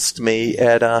somebody asked me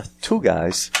at Two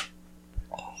Guys,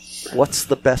 what's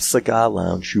the best cigar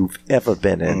lounge you've ever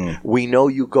been in? We know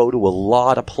you go to a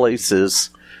lot of places.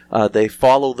 They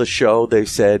follow the show. They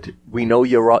said, we know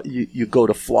you go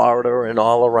to Florida and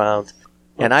all around.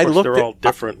 And I looked they're all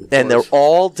different. and they're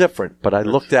all different, but I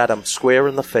looked at them square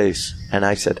in the face, and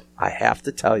I said, I have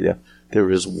to tell you, there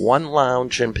is one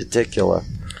lounge in particular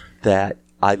that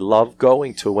I love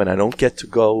going to, and I don't get to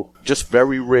go just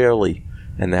very rarely,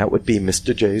 and that would be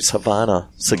Mr. J's Havana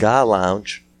Cigar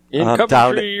Lounge. In down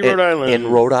Coventry, Rhode Island. In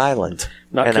Rhode Island.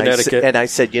 Not and Connecticut. I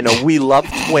said, we love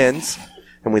Twins,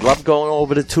 and we love going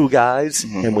over to Two Guys,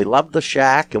 and we love the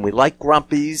Shack, and we like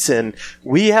Grumpy's, and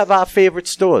we have our favorite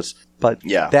stores. But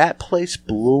that place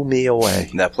blew me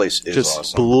away. That place is just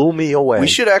awesome. Blew me away. We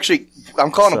should actually... I'm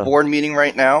calling a board meeting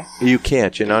right now. You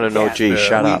can't. You're not an OG.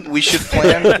 Shut up. We should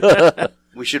plan...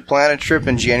 We should plan a trip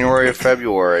in January or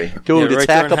February. Dude, it's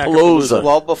Hackapalooza.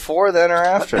 Well, before then or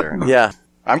after? Yeah.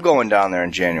 I'm going down there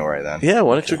in January then. Yeah,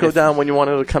 why don't you go down when you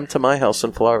wanted to come to my house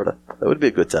in Florida? That would be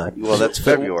a good time. Well, that's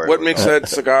February. What makes that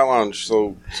cigar lounge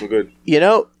so good? You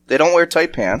know, they don't wear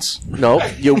tight pants. No,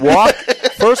 you walk.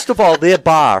 First of all, their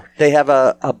bar. They have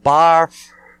a bar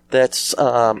that's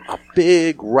a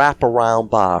big wraparound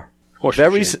bar.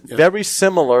 Very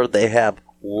similar. They have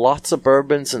lots of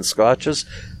bourbons and scotches.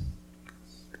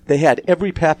 They had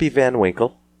every Pappy Van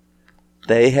Winkle.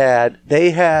 They had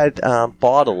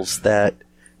bottles that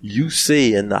you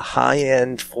see in the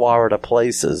high-end Florida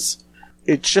places.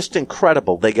 It's just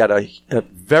incredible. They got a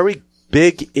very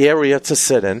big area to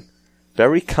sit in,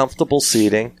 very comfortable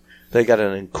seating. They got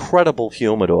an incredible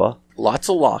humidor, lots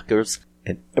of lockers,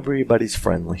 and everybody's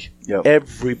friendly. Yep.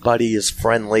 Everybody is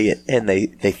friendly, and they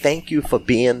thank you for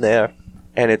being there.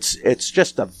 And it's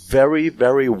just a very,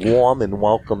 very warm and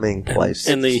welcoming place.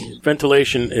 And the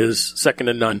ventilation is second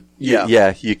to none.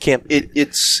 Yeah, you can't.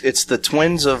 It's the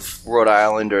Twins of Rhode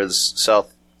Island or the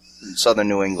southern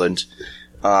New England,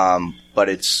 but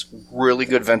it's really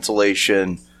good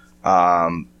ventilation.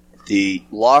 The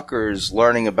lockers,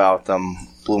 learning about them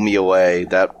blew me away.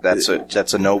 That's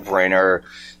a no-brainer.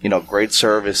 You know, great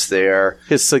service there.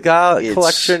 His cigar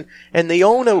collection, and the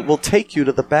owner will take you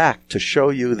to the back to show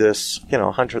you this,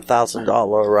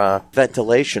 $100,000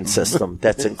 ventilation system.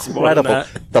 That's incredible.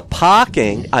 The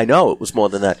parking, I know it was more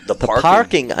than that. The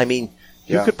parking, I mean,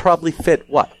 you could probably fit,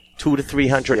 200 to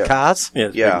 300 cars?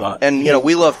 Yeah. And,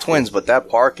 we love Twins, but that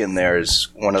park in there is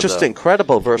one of just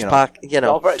incredible versus park,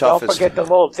 Don't forget the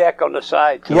little deck on the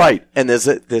side, too. Right. And there's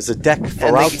a deck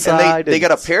for outside. And they got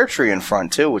a pear tree in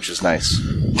front, too, which is nice.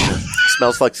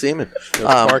 Smells like semen.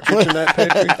 Partridge in that pear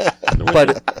tree.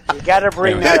 But you got to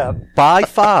bring that up. By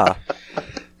far,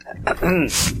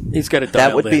 he's got it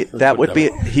dialed that would be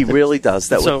he really does.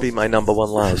 That would be my number one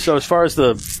lounge. So as far as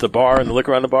the bar and the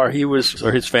liquor on the bar,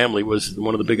 his family was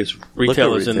one of the biggest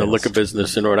retailers in the liquor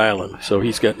business in Rhode Island. So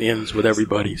he's got ins with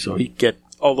everybody. So he get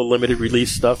all the limited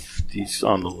release stuff. He's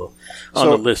on the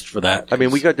list for that. I mean,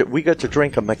 we got to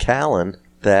drink a Macallan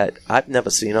that I've never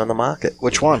seen on the market.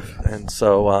 Which one? And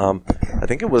so I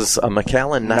think it was a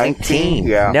Macallan 19.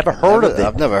 Yeah. Never heard of it.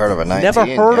 I've never heard of a 19. Never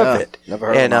heard of it. Never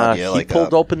heard of an IPA he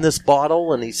pulled open this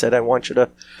bottle and he said, I want you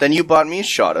to... Then you bought me a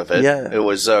shot of it. Yeah. It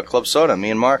was Club Soda, me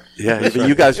and Mark. Yeah,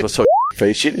 you guys were so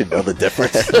face, you didn't know the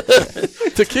difference.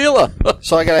 Tequila.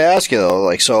 So I got to ask you,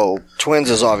 though, so Twins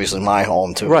is obviously my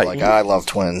home, too. Right. Like, I love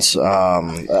Twins.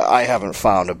 I haven't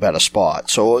found a better spot.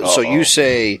 So you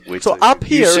say... So up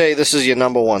here... You say this is your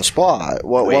number one spot.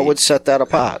 What would set that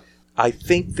apart? I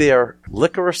think their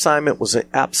liquor assignment was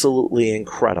absolutely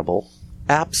incredible.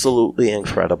 Absolutely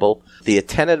incredible. The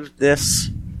attentiveness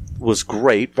was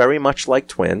great, very much like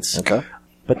Twins. Okay.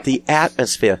 But the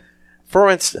atmosphere... For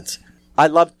instance... I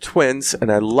love Twins,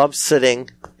 and I love sitting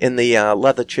in the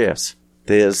leather chairs.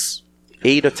 There's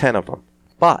 8 or 10 of them.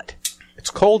 But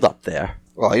it's cold up there.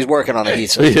 Well, he's working on a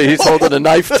heat. He's holding a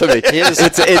knife to me.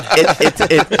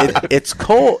 It's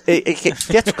cold. It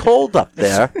gets cold up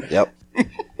there. Yep.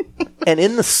 And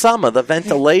in the summer, the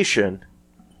ventilation,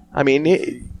 I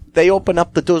mean, they open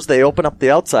up the doors, they open up the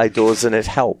outside doors, and it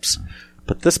helps.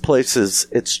 But this place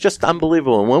it's just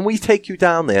unbelievable. And when we take you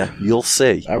down there, you'll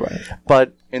see. All right.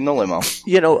 But in the limo,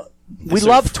 we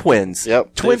love Twins.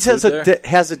 Yep. Twins has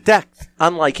a deck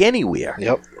unlike anywhere.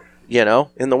 Yep.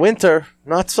 In the winter,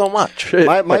 not so much.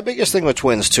 My biggest thing with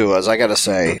Twins, too, is I got to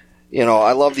say,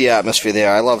 I love the atmosphere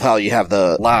there. I love how you have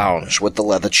the lounge with the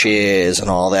leather chairs and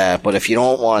all that. But if you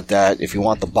don't want that, if you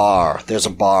want the bar, there's a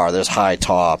bar, there's high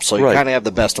top. So you kind of have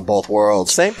the best of both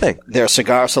worlds. Same thing. Their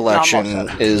cigar selection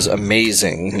is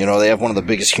amazing. They have one of the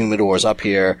biggest humidors up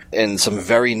here and some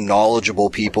very knowledgeable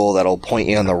people that'll point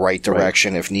you in the right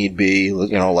direction if need be.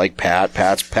 Like Pat.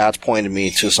 Pat's pointed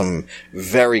me to some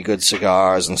very good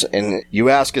cigars. And you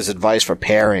ask his advice for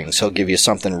pairings, he'll give you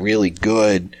something really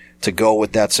good to go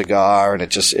with that cigar, and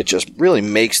it just really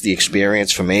makes the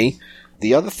experience for me.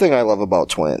 The other thing I love about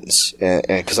Twins, and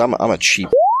because I'm a cheap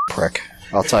prick,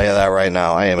 I'll tell you that right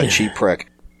now, I am a cheap prick.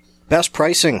 Best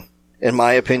pricing, in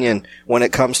my opinion, when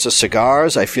it comes to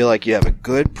cigars. I feel like you have a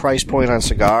good price point on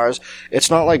cigars.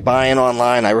 It's not like buying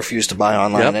online. I refuse to buy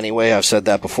online anyway. I've said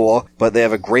that before. But they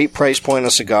have a great price point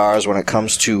of cigars when it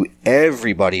comes to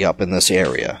everybody up in this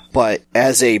area. But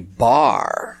as a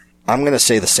bar, I'm going to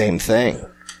say the same thing.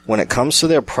 When it comes to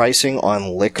their pricing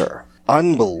on liquor,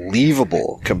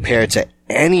 unbelievable compared to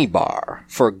any bar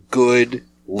for good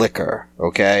liquor,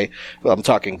 okay? I'm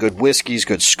talking good whiskeys,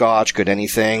 good scotch, good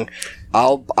anything.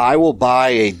 I will buy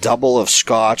a double of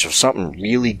scotch of something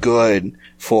really good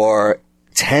for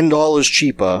 $10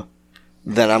 cheaper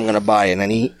than I'm going to buy in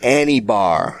any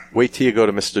bar. Wait till you go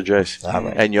to Mr. J's,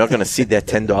 and you're going to see that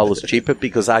 $10 cheaper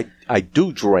because I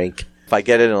do drink. If I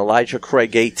get an Elijah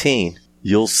Craig 18,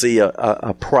 you'll see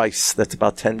a price that's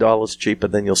about $10 cheaper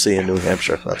than you'll see in New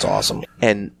Hampshire. That's awesome.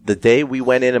 And the day we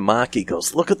went in and Marky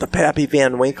goes, look at the Pappy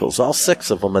Van Winkles. All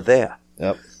 6 of them are there.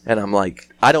 Yep. And I'm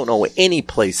like, I don't know any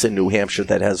place in New Hampshire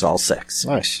that has all 6.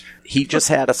 Nice. He just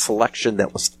had a selection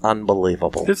that was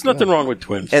unbelievable. There's nothing wrong with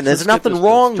twins. And there's nothing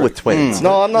wrong with twins.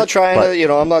 No, I'm not trying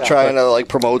to. I'm not trying to like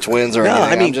promote twins or anything.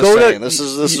 I mean, I'm just saying this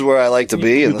is where I like to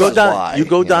be, and this is why. You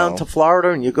go down to Florida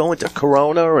and you go into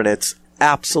Corona, and it's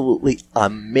absolutely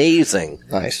amazing.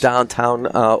 Nice. Downtown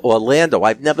Orlando.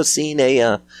 I've never seen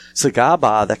a cigar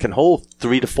bar that can hold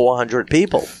 300 to 400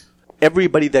 people.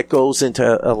 Everybody that goes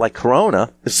into like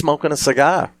Corona is smoking a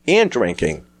cigar and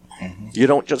drinking. Mm-hmm. You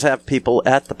don't just have people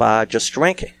at the bar just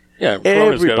drinking. Yeah,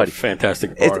 Corona's got a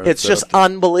fantastic bar. It's just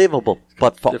unbelievable.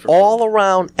 But for all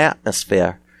around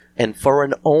atmosphere and for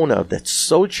an owner that's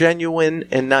so genuine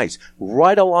and nice,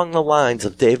 right along the lines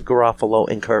of Dave Garofalo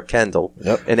and Kirk Kendall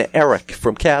and Eric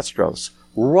from Castro's,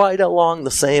 right along the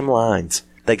same lines.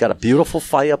 They got a beautiful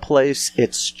fireplace.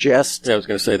 It's just... Yeah, I was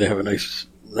going to say they have a nice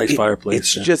fireplace.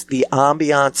 It's just the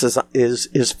ambiance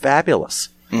is fabulous.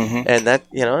 Mm-hmm. And that,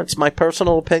 it's my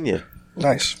personal opinion.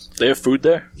 Nice. They have food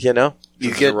there? You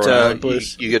get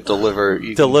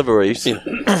deliveries.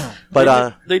 Yeah.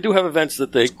 But they do have events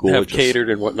that they have catered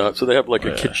and whatnot. So they have like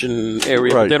a kitchen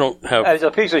area. Right. They don't have. There's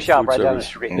a pizza shop right down the service.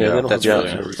 street. Yeah, they don't that's have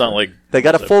really service. it's not like they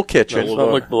got a full kitchen. No,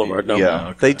 not like Boulevard. No.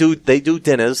 Yeah. They do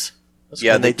dinners.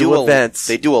 Yeah, and they do events.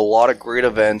 They do a lot of great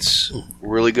events.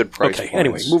 Really good price Okay. points.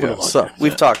 Anyway, moving on. So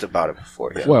we've talked about it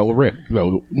before. Yeah. Well, Rick,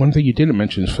 one thing you didn't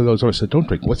mention is for those of us that don't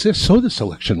drink, what's their soda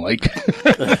selection like?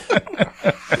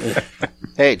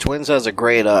 Hey, Twins has a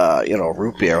great,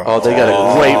 root beer. Oh, they got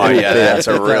a great root beer. That's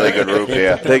a really good root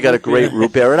beer. They got a great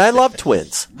root beer, and I love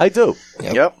Twins. I do.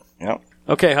 Yep.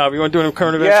 Okay, Javi, you want to do any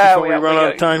current events before we run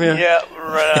out of time here? Yeah,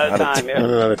 run out of time here.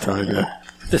 Run out of time, yeah.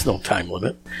 There's no time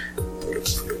limit.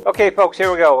 Okay, folks,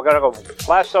 here we go. We're going to go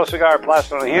Plasto Cigar,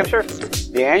 Plasto, New Hampshire.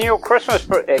 The annual Christmas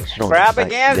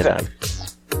extravaganza.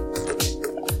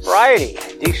 Friday,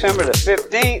 December the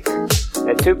 15th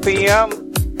at 2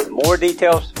 p.m. More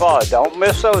details to follow. Don't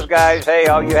miss those guys. Hey,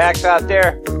 all you hacks out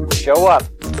there, show up.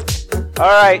 All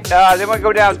right, then we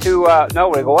go down to,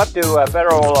 we go up to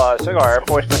Federal Cigar,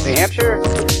 Portsmouth, New Hampshire.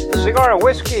 Cigar and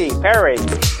Whiskey pairing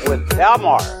with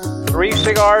Almar. 3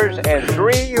 cigars and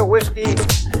 3 whiskey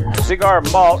cigar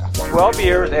malt, 12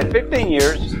 years and 15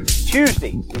 years,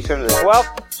 Tuesday, December the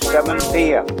 12th, 7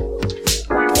 p.m.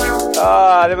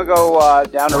 Then we go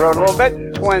down the road a little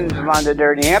bit. Twins of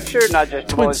Londonderry, New Hampshire, not just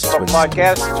Twins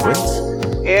podcast.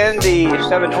 In the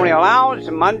 720 Lounge,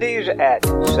 Mondays at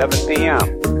 7 p.m.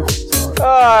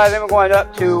 Then we're going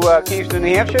up to Kingston,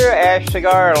 New Hampshire, Ash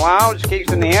Cigar Lounge,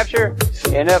 Kingston, New Hampshire.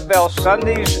 NFL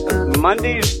Sundays,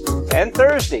 Mondays, and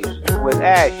Thursdays with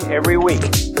Ash every week.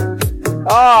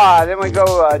 Then we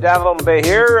go down a little bit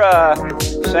here,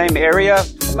 same area,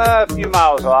 a few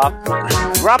miles off.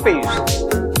 Grumpy's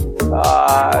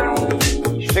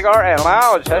Cigar and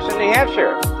Lounge, Heston, New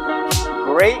Hampshire.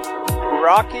 Great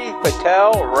Rocky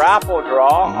Patel raffle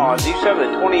draw on December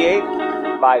the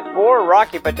 28th. Buy 4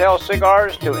 Rocky Patel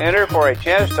cigars to enter for a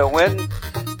chance to win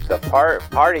the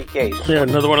party case. Yeah,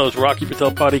 another one of those Rocky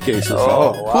Patel party cases.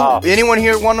 Oh, wow. Anyone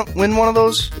here want to win one of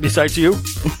those? Besides you? All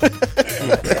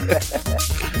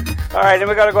right, then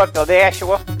we got to go up to the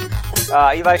Nashua.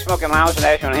 Eli Smoking Lounge in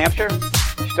Nashua, New Hampshire.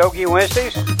 Stogie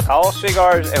Wednesdays, all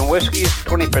cigars and whiskeys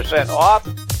 20% off.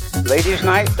 Ladies'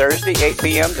 Night, Thursday, 8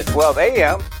 p.m. to 12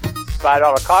 a.m.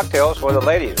 $5 cocktails for the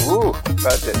ladies. Woo!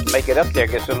 Got to make it up there,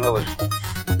 get some of those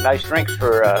nice drinks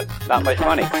for not much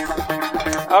money.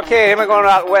 Okay, then we're going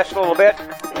out west a little bit.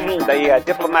 The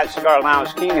Diplomat Cigar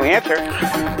Lounge, Keene, New Hampshire.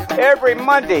 Every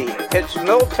Monday, it's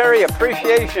Military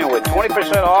Appreciation with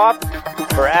 20% off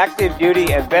for active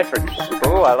duty and veterans.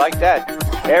 Oh, I like that.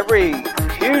 Every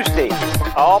Tuesday,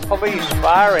 all police,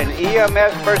 fire, and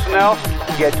EMS personnel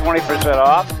get 20%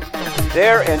 off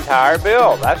their entire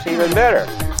bill. That's even better.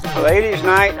 Ladies'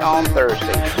 Night on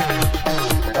Thursday.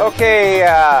 Okay,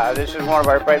 this is one of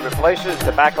our favorite places,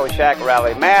 Tobacco Shack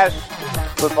Rally Mass.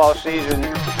 Football season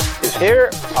is here.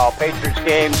 All Patriots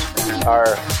games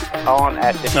are on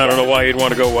at the I don't know why you'd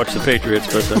want to go watch the Patriots,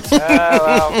 but that's,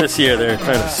 this year they're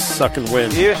kind of sucking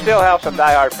wind. You still have some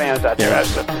diehard fans out there,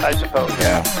 I suppose.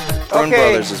 Yeah. Bruin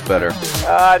Brothers is better.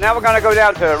 Now we're going to go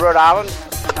down to Rhode Island.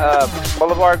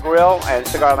 Boulevard Grill and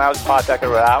Cigar Lounge, Pawtucket,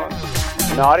 Rhode Island.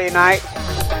 Naughty Night.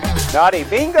 Naughty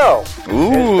Bingo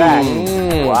is back.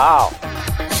 Wow.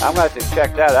 I'm going to have to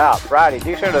check that out. Friday,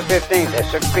 December the 15th at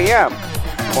 6 p.m.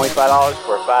 $25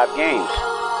 for 5 games.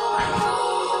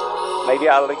 Maybe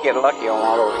I'll get lucky on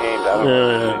all those games. I don't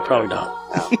know. Probably not.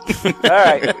 No. All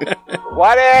right.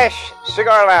 White Ash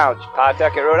Cigar Lounge,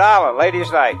 Pawtucket, Rhode Island.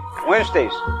 Ladies' Night,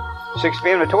 Wednesdays, 6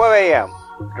 p.m. to 12 a.m.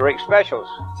 Drink specials.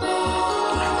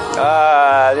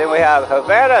 Then we have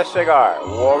Havana Cigar,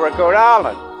 Warwick, Rhode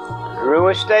Island. Drew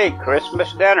Estate,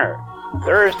 Christmas Dinner,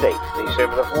 Thursday,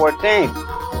 December the 14th.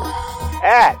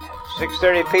 At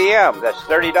 6:30 p.m. That's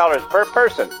 $30 per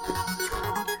person.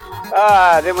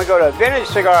 Then we go to Vintage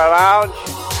Cigar Lounge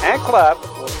and Club,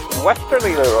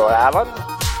 Westerly, Rhode Island.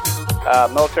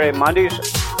 Military Mondays,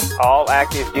 all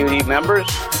active duty members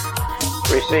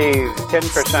receive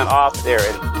 10% off their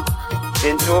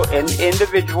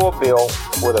individual bill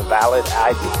with a valid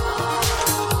ID.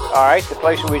 All right, the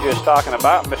place we were just talking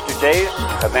about, Mr. J's,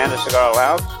 Havana Cigar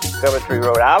Lounge, Coventry,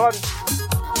 Rhode Island.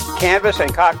 Canvas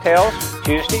and Cocktails,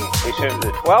 Tuesday, December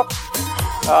the 12th.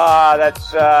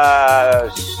 That's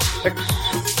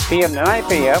 6 p.m. to 9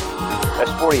 p.m.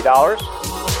 That's $40.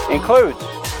 Includes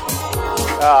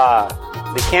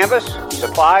the canvas,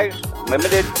 supplies,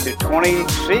 limited to 20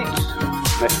 seats.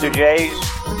 Mr. J's,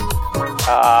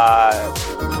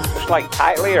 looks like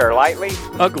tightly or lightly?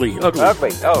 Ugly. Oh,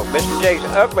 Mr. J's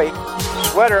Ugly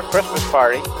Sweater Christmas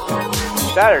Party,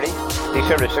 Saturday,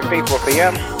 December 16th, 4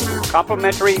 p.m.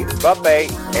 Complimentary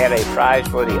buffet and a prize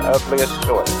for the ugliest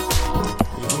sweater.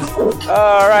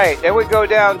 All right, then we go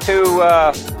down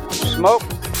to Smoke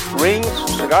Rings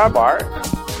Cigar Bar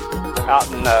out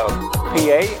in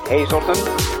PA, Hazleton,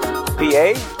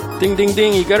 PA. Ding, ding,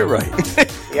 ding, you got it right.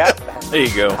 Yep. There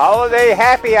you go. Holiday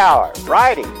Happy Hour,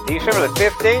 Friday, December the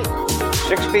 15th,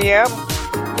 6 p.m.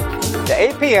 to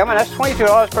 8 p.m., and that's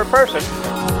 $22 per person.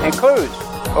 Includes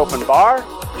open bar,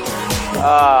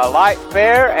 light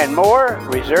fare, and more.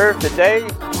 Reserved today.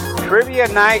 Trivia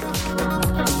night,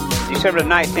 December the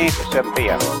 19th at 7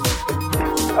 p.m.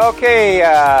 Okay,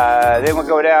 then we'll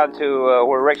go down to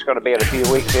where Rick's going to be in a few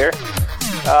weeks here.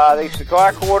 The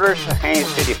Cigar Quarters, Haines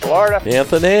City, Florida.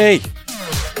 Anthony.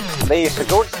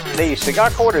 The Cigar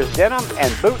Quarters Denim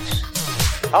and Boots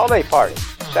Holiday Party,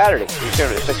 Saturday,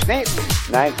 December the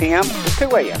 16th, 9 p.m. to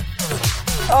 2 a.m.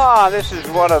 This is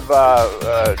one of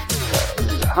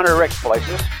Hunter Rick's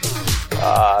places.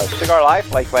 Cigar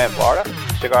Life, Lakeland, Florida.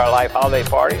 Cigar Life Holiday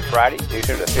Party, Friday,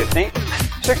 December the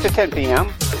 15th, 6 to 10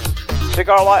 p.m.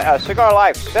 Cigar Life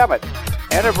 7th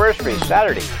Anniversary,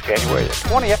 Saturday, January the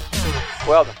 20th,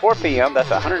 12 to 4 p.m. That's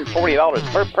 $140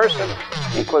 per person.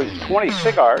 Includes 20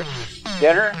 cigars,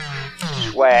 dinner,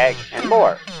 swag, and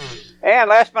more. And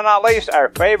last but not least, our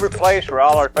favorite place where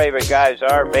all our favorite guys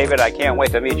are. David, I can't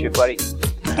wait to meet you, buddy.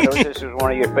 I know this is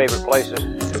one of your favorite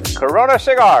places. Corona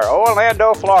Cigar,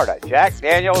 Orlando, Florida. Jack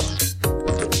Daniels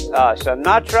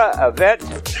Sinatra Event,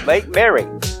 Lake Mary.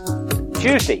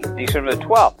 Tuesday, December the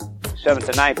 12th, 7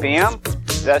 to 9 p.m.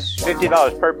 That's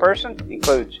 $50 per person.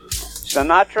 Includes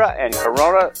Sinatra and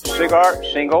Corona cigar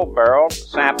single barrel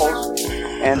samples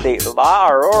and the La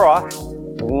Aurora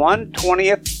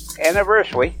 120th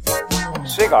anniversary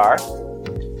cigar,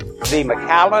 the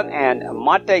Macallan and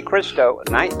Monte Cristo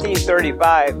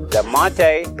 1935 De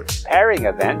Monte pairing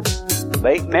event,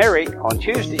 Lake Mary on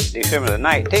Tuesday, December the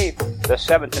 19th, the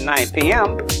 7 to 9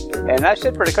 p.m. And that's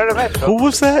it for the current event. Who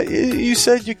was that? You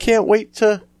said you can't wait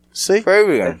to see?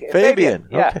 Fabian.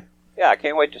 Yeah. Okay. Yeah, I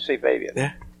can't wait to see Fabian.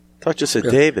 Yeah. I thought you said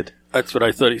David. That's what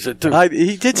I thought he said, too.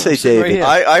 He did say David.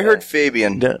 I heard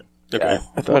Fabian. Yeah. Okay.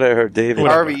 I thought I heard David.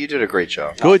 Harvey, you did a great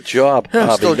job. Good job,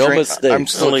 Harvey. No mistake. I'm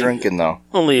still drinking, though.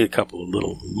 Only a couple of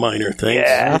little minor things.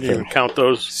 Yeah. You didn't count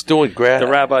those. It's doing great. The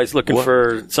rabbi's looking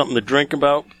for something to drink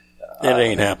about. It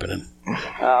ain't happening.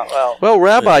 Well,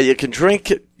 Rabbi, you can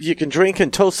drink. You can drink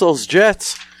and toast those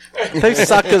Jets. They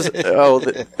suck as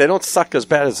they don't suck as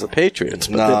bad as the Patriots,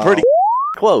 but they're pretty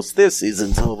close. This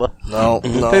season's over. No.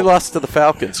 They lost to the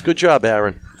Falcons. Good job,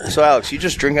 Aaron. So, Alex, you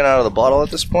just drinking out of the bottle at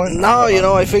this point? No,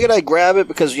 I figured I'd grab it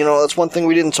because, that's one thing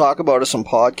we didn't talk about is some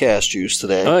podcast juice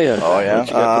today. Oh, yeah. Oh, yeah. What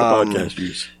you got for the podcast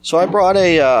juice? So I brought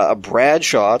a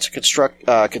Bradshaw. It's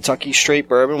a Kentucky straight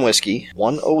bourbon whiskey,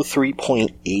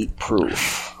 103.8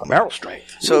 proof. Barrel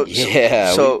strength. So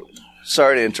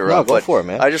sorry to interrupt. No, go for it,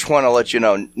 man. I just want to let you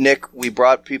know, Nick, we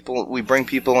bring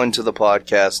people into the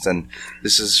podcast, and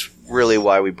this is really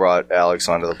why we brought Alex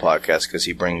onto the podcast, because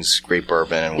he brings great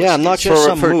bourbon and whiskey. Yeah, not just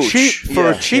some mooch.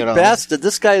 For a cheap bastard,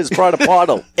 this guy has brought a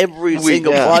bottle every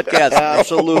single podcast.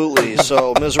 Absolutely.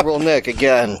 So, Miserable Nick,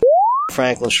 again,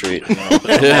 Franklin Street.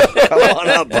 Come on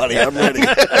up, buddy. I'm ready.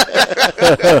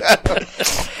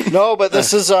 No, but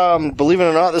this is, believe it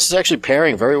or not, this is actually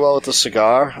pairing very well with the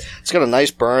cigar. It's got a nice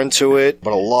burn to it,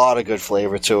 but a lot of good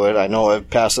flavor to it. I know I've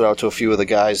passed it out to a few of the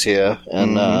guys here,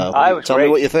 and tell me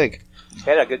what you think. It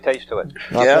had a good taste to it.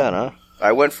 Not bad, huh?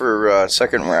 I went for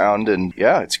second round, and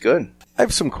yeah, it's good. I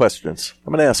have some questions.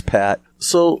 I'm going to ask Pat.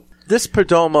 So this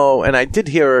Perdomo, and I did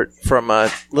hear it from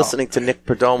listening to Nick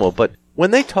Perdomo, but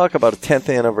when they talk about a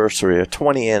 10th anniversary, a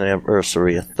 20th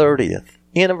anniversary, a 30th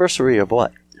anniversary of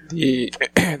what? The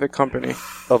company.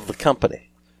 Of the company.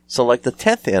 So like the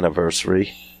 10th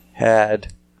anniversary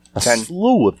had a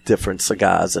slew of different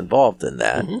cigars involved in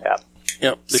that. Mm-hmm. Yeah.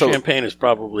 Yep. The champagne is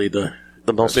probably the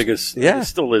most biggest. Yeah. It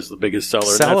still is the biggest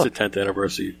seller. And that's the 10th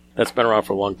anniversary. That's been around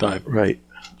for a long time. Right.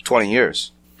 20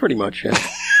 years. Pretty much, yeah.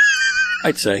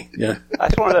 I'd say, yeah.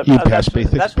 That's one of the, that's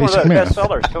one of the best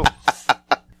sellers, too.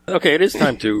 Okay, it is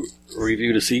time to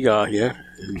review the cigar here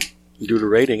and do the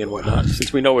rating and whatnot.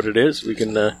 Since we know what it is, we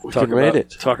can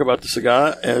talk about the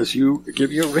cigar as you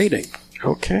give your rating.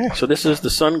 Okay. So this is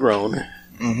the Sun-Grown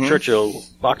Churchill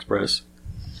box press.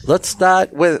 We'll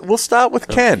start with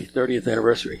Ken. 30th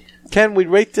anniversary. Ken, we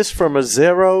rate this from a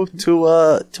 0 to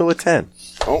a 10.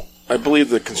 Oh, I believe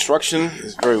the construction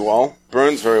is very well.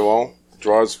 Burns very well.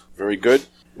 Draws very good.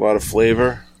 A lot of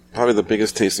flavor. Probably the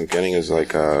biggest taste I'm getting is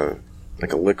like a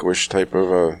licorice type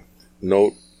of a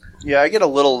note. Yeah, I get a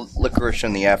little licorice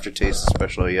in the aftertaste,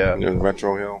 especially. Yeah. In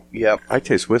Retro Hill. Yep. I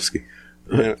taste whiskey.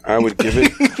 Yeah, I would give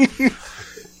it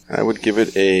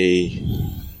a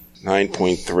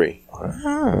 9.3.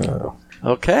 Oh.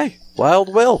 Okay.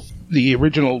 Wild Will. The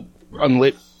original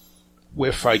unlit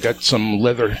whiff, I got some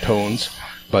leather tones,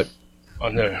 but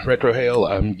on the retrohale,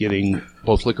 I'm getting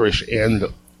both licorice and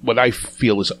what I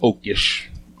feel is oakish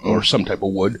or some type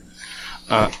of wood.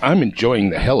 I'm enjoying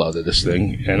the hell out of this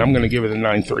thing, and I'm going to give it a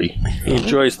 9.3. He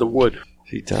enjoys the wood.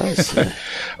 He does.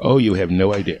 Oh, you have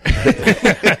no idea.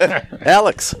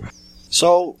 Alex.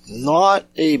 So, not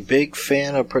a big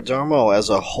fan of Perdomo as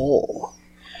a whole.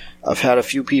 I've had a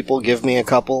few people give me a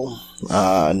couple.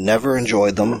 Never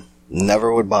enjoyed them.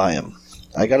 Never would buy them.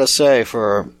 I gotta say,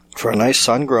 for a nice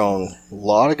sun-grown, a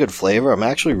lot of good flavor. I'm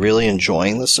actually really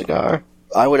enjoying the cigar.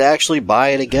 I would actually buy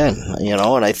it again,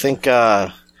 and I think,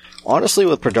 honestly,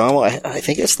 with Perdomo, I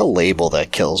think it's the label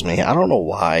that kills me. I don't know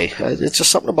why. It's just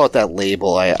something about that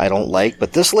label I don't like,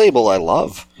 but this label I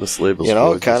love. This label's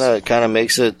it kind of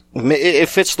makes it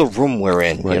fits the room we're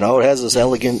in, right. It has this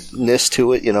elegantness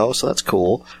to it, so that's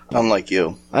cool. Unlike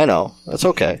you. I know. That's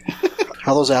okay.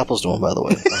 How are those apples doing, by the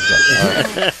way?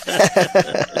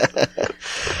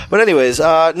 But anyways,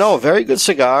 no, very good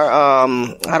cigar.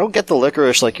 I don't get the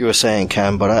licorice like you were saying,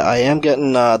 Ken, but I am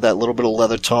getting that little bit of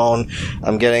leather tone.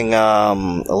 I'm getting a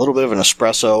little bit of an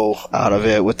espresso out of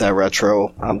it with that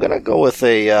retro. I'm gonna go with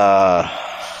an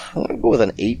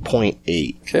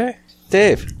 8.8. Okay,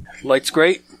 Dave. Light's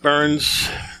great, burns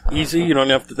easy. You don't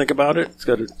have to think about it. It's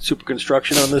got a super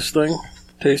construction on this thing.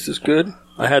 Taste is good.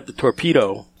 I had the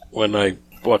torpedo when I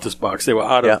bought this box. They were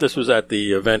out of, this was at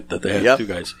the event that they had two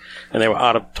guys, and they were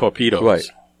out of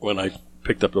torpedoes when I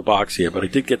picked up the box here, but I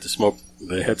did get to smoke.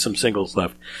 They had some singles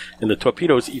left, and the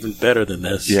torpedo is even better than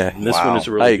this. Yeah. And this one is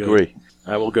really good. I agree.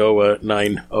 I will go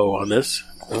 9-0 on this.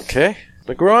 Okay.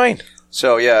 McGroin.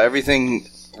 So, yeah, everything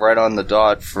right on the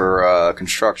dot for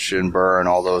construction, burn,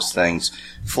 all those things.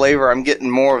 Flavor, I'm getting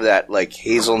more of that, like,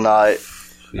 hazelnut.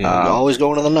 Always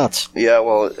going to the nuts. Yeah,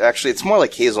 well, actually, it's more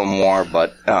like hazel more,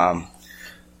 but... I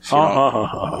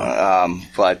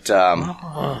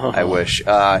wish.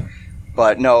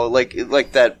 But no, like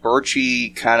that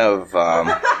birchy kind of.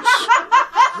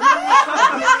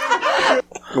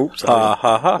 Oops.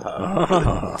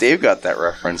 Dave got that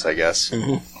reference, I guess.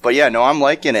 Mm-hmm. But yeah, no, I'm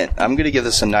liking it. I'm going to give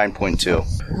this a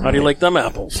 9.2. How do you like them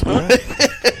apples?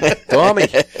 Tommy.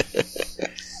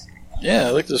 Yeah,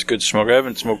 I like this good smoke. I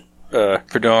haven't smoked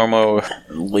Perdomo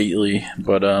lately,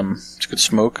 but it's good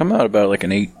smoke. I'm out about like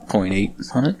an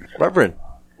 8.8 on it. Reverend.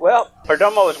 Well,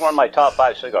 Perdomo is one of my top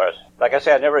 5 cigars. Like I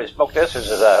said, I never smoked this. This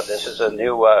is a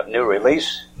new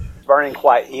release. It's burning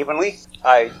quite evenly.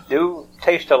 I do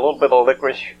taste a little bit of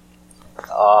licorice.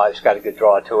 It's got a good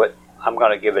draw to it. I'm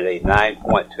going to give it a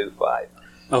 9.25.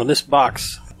 Oh, and this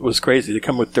box was crazy. They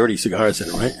come with 30 cigars in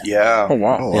it, right? Yeah. Oh,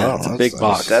 wow. Yeah, it's a big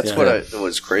box. That's what I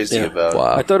was crazy about.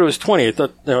 Wow. I thought it was 20. I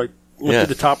thought, I went to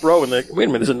the top row and wait a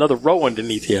minute, there's another row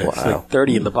underneath here. Wow. It's like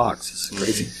 30 in the box. It's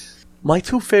crazy. My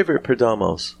 2 favorite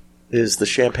Perdomos is the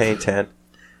Champagne 10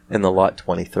 and the Lot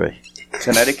 23.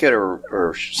 Connecticut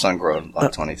or Sun-Grown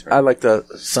Lot 23? I like the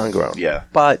Sun-Grown. Yeah.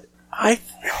 But I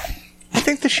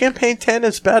think the Champagne 10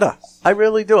 is better. I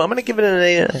really do. I'm going to give it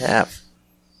an 8.5.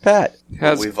 Pat.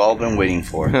 We've all been waiting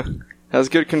for it. Has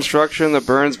good construction. The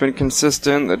burn's been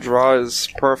consistent. The draw is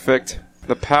perfect.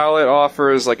 The palate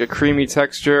offers like a creamy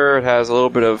texture. It has a little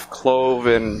bit of clove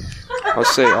and I'll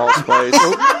say allspice.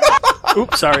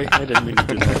 Oops, sorry, I didn't mean to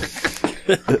do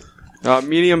that.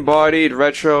 Medium-bodied,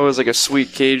 retro is like a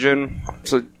sweet Cajun.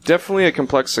 So definitely a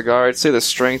complex cigar. I'd say the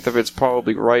strength of it's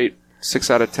probably right.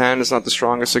 6 out of 10. It's not the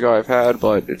strongest cigar I've had,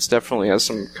 but it's definitely has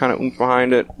some kind of oomph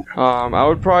behind it. I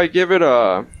would probably give it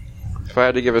if I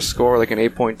had to give a score, like an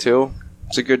 8.2.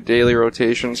 It's a good daily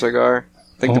rotation cigar.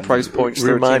 I think the price point's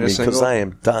 13 Remind a me, single. because I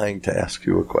am dying to ask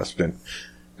you a question.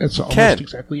 That's almost Ken.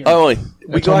 exactly. Oh, we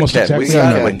That's got almost Ken. exactly We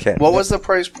got on it it. with Ken. What was the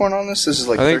price point on this? This is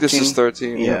like I think 13? this is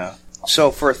 13. Yeah.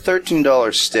 So for a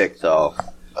 $13 stick, though,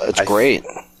 It's great.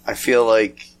 I feel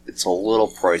like it's a little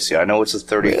pricey. I know it's the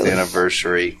 30th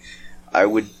anniversary. I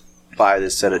would buy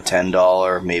this at a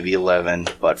 $10, maybe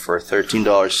 $11, but for a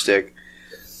 $13 stick,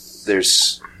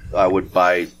 I would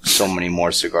buy so many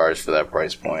more cigars for that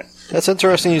price point. That's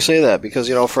interesting you say that because,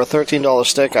 for a $13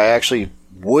 stick, I actually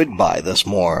would buy this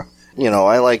more.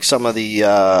 I like some of the,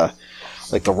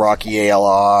 like the Rocky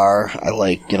ALR. I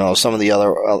like, some of the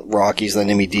other Rockies. The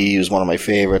Nimmy D is one of my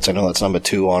favorites. I know that's number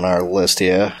 2 on our list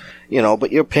here.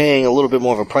 But you're paying a little bit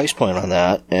more of a price point on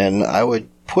that, and I would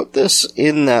put this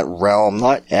in that realm.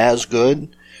 Not as good,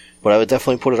 but I would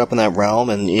definitely put it up in that realm.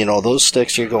 And, those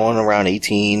sticks, you're going around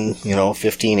 $18,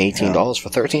 $15, $18 for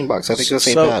 $13. I think this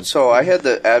ain't bad. So I had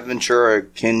the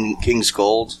Adventura King's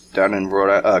Gold down in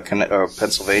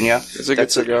Pennsylvania. It's a good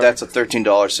cigar. That's a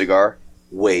 $13 cigar.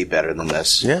 Way better than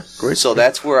this. Yeah, great. So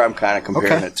that's where I'm kind of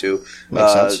comparing it to.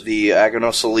 Makes sense. The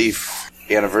Aganosa Leaf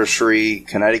Anniversary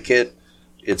Connecticut.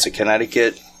 It's a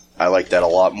Connecticut. I like that a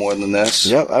lot more than this.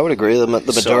 Yep, I would agree. The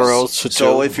Maduro.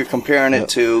 So if you're comparing it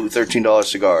to $13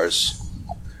 cigars.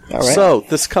 All right. So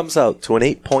this comes out to an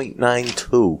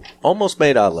 8.92. Almost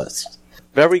made our list.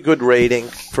 Very good rating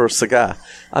for a cigar.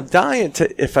 I'm dying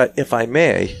to, if I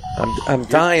may, I'm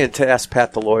dying to ask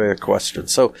Pat the lawyer a question.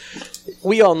 So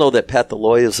we all know that Pat the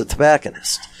lawyer is a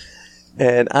tobacconist,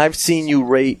 and I've seen you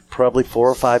rate probably 4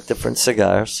 or 5 different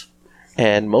cigars,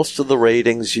 and most of the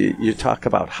ratings you talk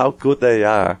about how good they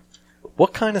are.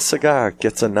 What kind of cigar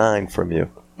gets a 9 from you?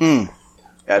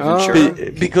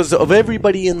 Adventura. Because of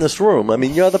everybody in this room, I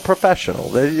mean, you're the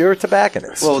professional. You're a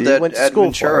tobacconist. Well, you that went to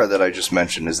school for Adventura it. that I just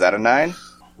mentioned, is that a 9?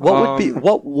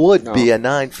 What would be a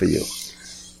 9 for you?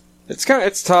 It's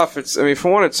tough.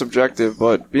 For one, it's subjective,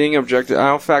 but being objective, I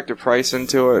don't factor price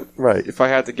into it. Right. If I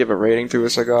had to give a rating to a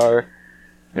cigar,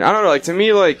 and I don't know, like to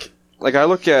me, like I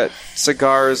look at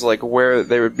cigars like where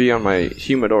they would be on my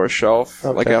humidor shelf,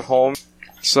 like at home.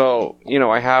 So,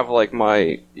 I have like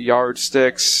my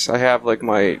yardsticks. I have like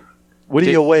my. What are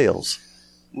your whales?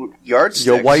 Yardsticks?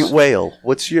 Your white whale.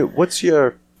 What's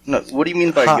your? No, what do you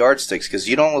mean by yardsticks? Because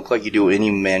you don't look like you do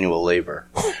any manual labor.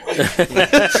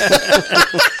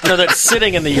 No, that's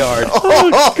sitting in the yard.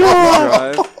 Oh,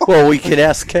 God. Well, we can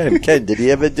ask Ken. Ken, did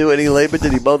he ever do any labor?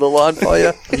 Did he mow the lawn for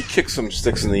you? He kicked some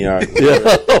sticks in the yard.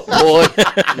 Yeah. Oh, boy.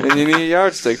 And you need a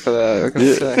yardstick for that.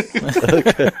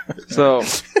 Okay. So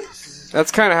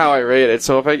that's kind of how I rate it.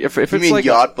 So if it's you mean like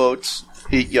yacht boats,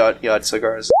 yacht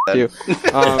cigars.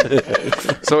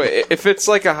 So if it's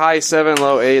like a high 7,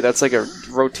 low 8, that's like a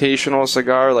rotational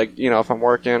cigar. Like if I'm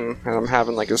working and I'm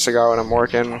having like a cigar when I'm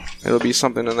working, it'll be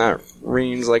something in that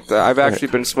range like that. I've actually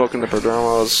been smoking the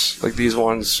Perdomos, like these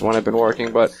ones, when I've been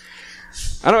working. But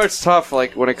I know it's tough.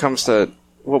 Like when it comes to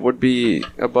what would be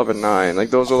above a 9, like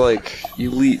those are like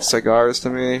elite cigars to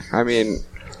me. I mean,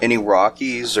 any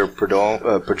Rockies or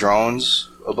Padrones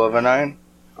above a 9?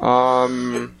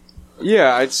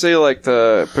 Yeah, I'd say like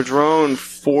the Padron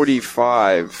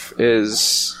 45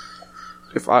 is,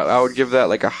 if I would give that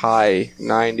like a high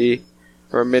 90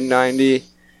 or a mid 90,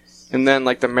 and then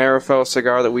like the Marifel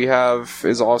cigar that we have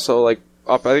is also like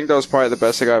up. I think that was probably the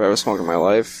best cigar I've ever smoked in my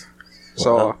life.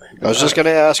 So I was just going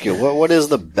to ask you, what is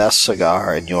the best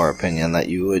cigar in your opinion that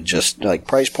you would just like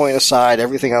price point aside,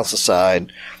 everything else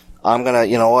aside? I'm gonna,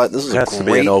 you know what? This is a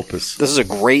great opus. This is a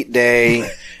great day.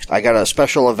 I got a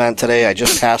special event today. I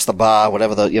just passed the bar,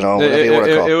 whatever whatever you want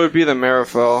to call it. It would be the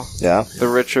Marifel. Yeah. The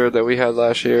Richard that we had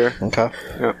last year. Okay.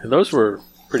 Yeah. Those were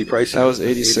pretty pricey. That was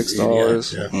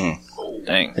 $86. Yeah.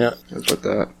 Dang. Yeah. I'll put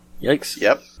that. Yikes.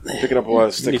 Yep. Picking up a lot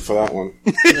of sticks for that one.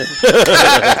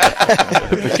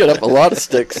 Picking up a lot of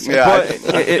sticks. Yeah. But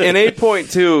an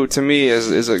 8.2 to me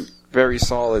is a very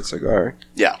solid cigar.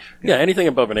 Yeah. Yeah, anything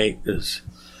above an 8 is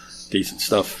decent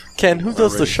stuff. Ken, who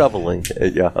does the shoveling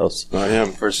at your house? Not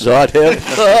him. Not him.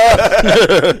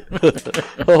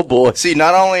 Oh boy. See,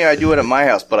 not only I do it at my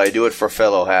house, but I do it for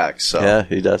fellow hacks. So. Yeah,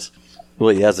 he does.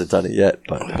 Well, he hasn't done it yet,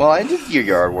 but Well, I did your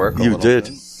yard work. You did.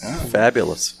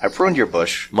 Fabulous. I pruned your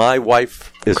bush. My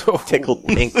wife is tickled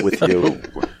pink with you.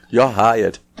 You're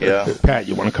hired. Yeah. Pat,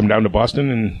 you want to come down to Boston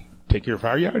and take your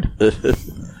fire yard?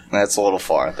 That's a little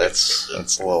far. That's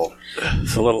a little...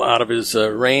 It's a little out of his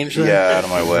range. Then? Yeah, out of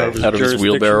my way. Out of his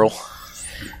wheelbarrow.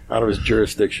 Out of his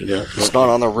jurisdiction, yeah. It's not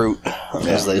on the route,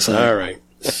 as they say. All right.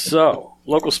 So,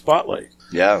 local spotlight.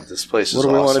 Yeah, this place is What do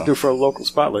we awesome. want to do for a local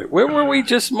spotlight? Where were we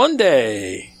just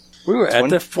Monday? We were at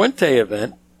the Fuente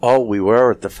event. Oh, we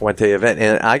were at the Fuente event,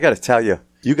 and I got to tell you,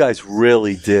 you guys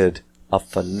really did a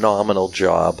phenomenal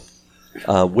job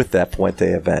with that Fuente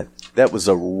event. That was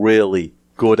a really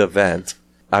good event.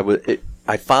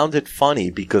 I found it funny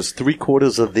because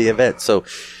 3/4 of the event, so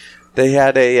they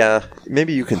had a,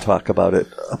 maybe you can talk about it,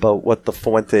 about what the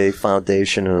Fuente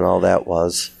Foundation and all that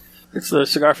was. It's the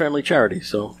Cigar Family Charity,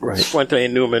 so Right. it's Fuente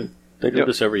and Newman. They do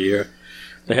this every year.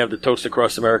 They have the Toast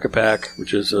Across America pack,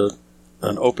 which is an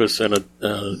Opus and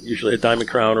usually a Diamond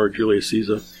Crown or a Julius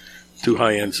Caesar. 2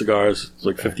 high-end cigars. It's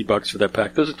like $50 for that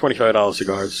pack. Those are $25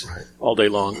 cigars all day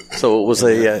long. So it was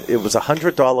a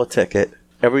 $100 ticket.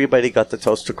 Everybody got the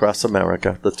Toast Across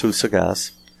America, the 2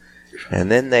 cigars.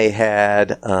 And then they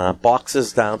had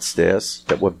boxes downstairs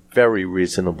that were very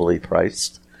reasonably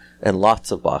priced, and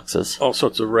lots of boxes. All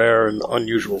sorts of rare and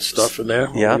unusual stuff in there.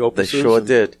 Yeah, they sure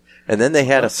did. And then they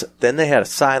had a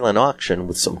silent auction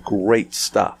with some great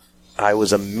stuff. I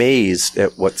was amazed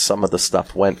at what some of the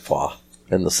stuff went for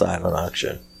in the silent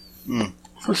auction. It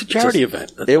was a charity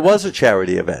event. It was a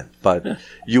charity event, but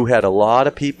you had a lot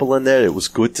of people in there. It was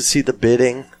good to see the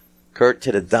bidding. Kurt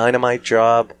did a dynamite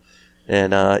job,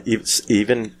 and he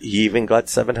even got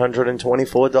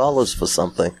 $724 for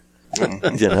something. You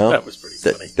know, That was pretty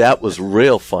funny. That was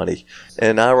real funny.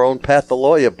 And our own Pat the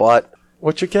lawyer bought.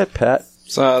 What'd you get, Pat?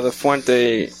 It's the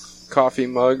Fuente coffee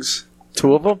mugs.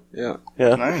 2 of them? Yeah.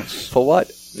 Yeah. Nice. For what?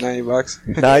 $90.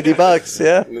 $90.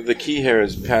 Yeah. The key here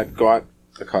is Pat got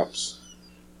the cups.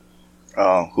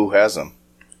 Oh, who has them?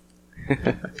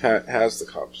 Pat has the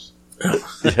cups.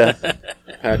 Yeah.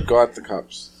 Pat got the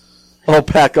cups. Oh,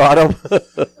 Pat got them.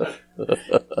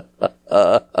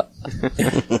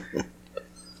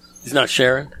 He's not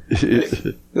sharing?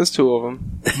 There's 2 of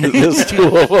them. There's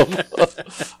 2 of them.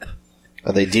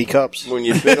 Are they D cups? When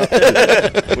you bid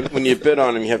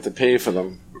on them, you have to pay for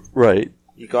them. Right.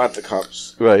 He got the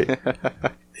cups. Right.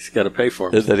 He's got to pay for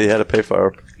them. That he had to pay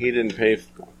for them. He didn't pay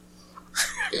for them.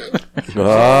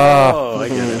 Oh, I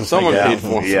get it. Someone paid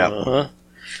for them. Yeah. Uh-huh.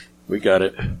 We got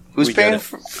it. Who's We got paying it.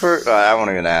 for I won't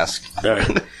even ask. All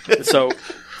right. So,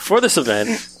 for this event,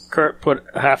 Kurt put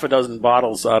 6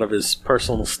 bottles out of his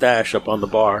personal stash up on the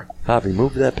bar. Harvey,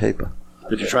 move that paper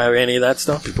Did you try any of that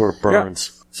stuff? before it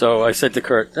burns. So I said to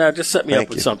Kurt, just set me Thank up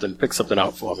with you. something. Pick something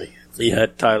out for me. He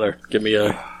had Tyler give me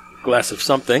a glass of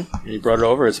something. And he brought it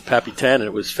over. It's a Pappy 10, and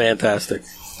it was fantastic.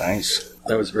 Nice.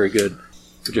 That was very good.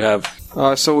 What'd you have?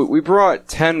 So we brought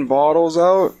 10 bottles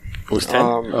out. It was 10?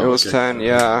 It was 10,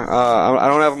 yeah. I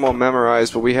don't have them all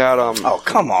memorized, but we had Oh,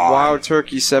 come on. Wild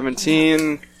Turkey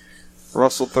 17,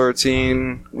 Russell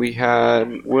 13, we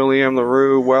had William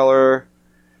LaRue Weller,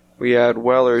 we had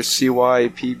Weller's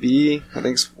CYPB, I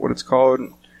think is what it's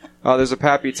called. There's a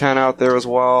Pappy 10 out there as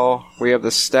well. We have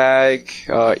the Stag,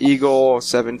 Eagle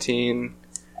 17,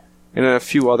 and then a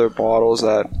few other bottles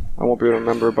that I won't be able to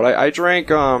remember. But I drank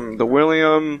the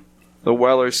William, the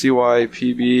Weller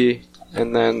CYPB,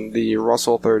 and then the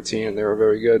Russell 13. They were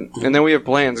very good. And then we have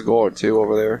Bland's Gold, too,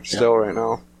 over there still right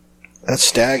now. That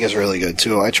Stag is really good,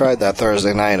 too. I tried that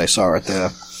Thursday night. I saw it there.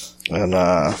 And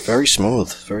very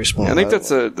smooth. Very smooth. I think that's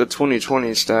the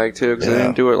 2020 Stag, too, because they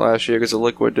didn't do it last year because the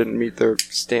liquid didn't meet their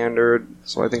standard.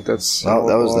 So I think that's... that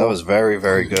was very,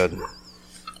 very good.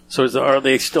 So are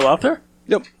they still out there?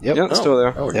 Yep. Yeah, it's still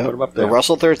there. Oh, we Yep. put them up there. The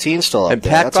Russell 13 still up And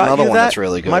there. Pat That's got another you one that? that's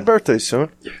really good. My birthday's soon.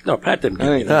 No, Pat didn't give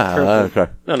me that.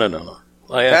 Okay. No.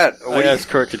 I asked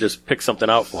Kurt to just pick something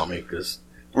out for me because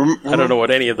I don't know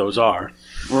what any of those are.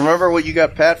 Remember what you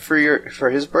got Pat for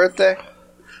his birthday?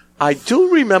 I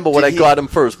do remember what I got him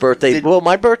for his birthday. Well,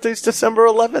 my birthday's December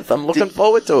 11th. I'm looking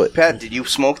forward to it. Pat, did you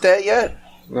smoke that yet?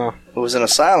 No. It was an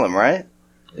asylum, right?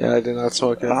 Yeah, I did not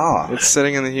smoke it. Ah. It's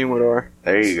sitting in the humidor.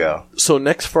 There you go. So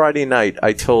next Friday night,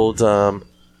 I told,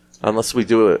 unless we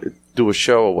do a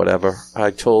show or whatever,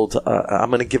 I told I'm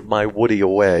going to give my Woody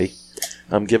away.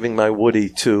 I'm giving my Woody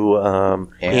to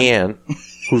Ann,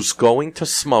 who's going to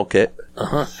smoke it.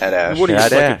 At Ash. Woody's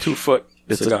At like Ash. a 2-foot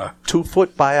It's cigar. a 2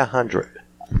 foot by 100,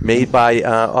 made by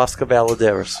Oscar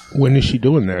Valadares. When is she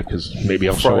doing that? Because maybe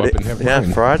I'll show up and have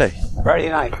mine. Friday. Friday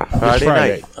night. It's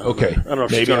Friday. Okay. I don't know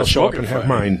if she's Maybe gonna I'll show smoke up and it have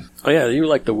Friday. mine. Oh, yeah, you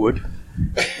like the wood.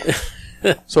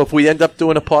 So if we end up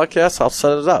doing a podcast, I'll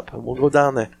set it up and we'll go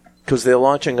down there. Because they're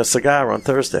launching a cigar on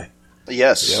Thursday.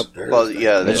 Yes. Yep. Well,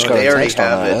 yeah, just they got a already text on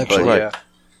have that, it, actually. but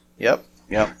yeah.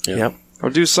 Yep. I'll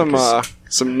do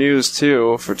some news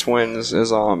too for Twins.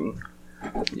 Is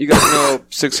you guys know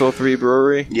 603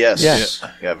 Brewery? Yes.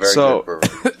 Yeah, very good brewery.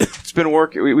 It's been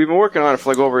working. We've been working on it for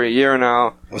like over a year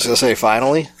now. I was gonna say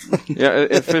finally. Yeah,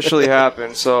 it officially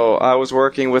happened. So I was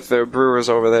working with the brewers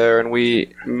over there, and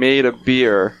we made a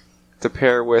beer to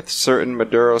pair with certain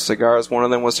Maduro cigars. One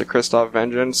of them was the Christoph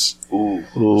Vengeance. Ooh.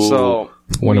 So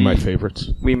One of my favorites.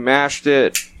 we mashed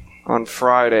it on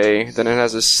Friday. Then it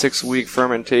has a 6-week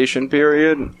fermentation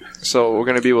period. So we're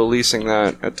going to be releasing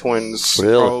that at Twins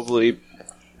Really? probably.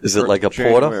 Is it like a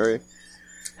January. porter?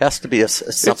 Has to be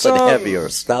something heavier,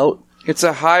 stout. It's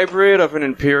a hybrid of an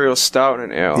imperial stout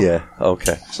and an ale. Yeah.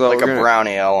 Okay. So Like we're a gonna- brown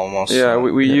ale almost. Yeah,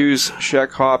 we use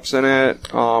Czech hops in it.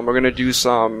 We're going to do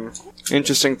some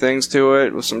interesting things to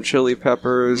it with some chili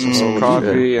peppers and some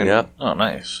coffee and Yeah. Oh,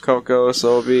 nice. cocoa.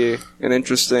 So it'll be an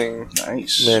interesting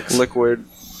Nice. Mix. liquid.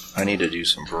 I need to do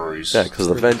some breweries. Yeah, because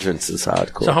the Vengeance is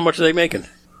hardcore. So how much are they making?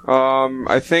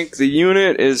 I think the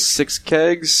unit is 6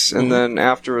 kegs, and then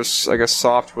after a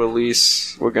soft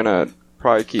release, we're going to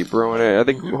probably keep brewing it. I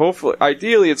think hopefully,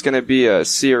 ideally, it's going to be a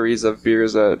series of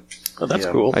beers that that's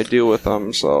cool. I do with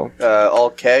them. So all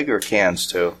keg or cans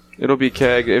too? it'll be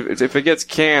keg. If it gets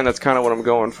canned, that's kind of what I'm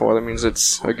going for. That means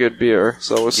it's a good beer.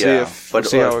 So we'll see But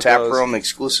see how it tap goes. room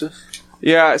exclusive?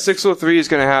 Yeah, 603 is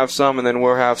going to have some, and then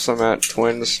we'll have some at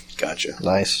Twins. Gotcha.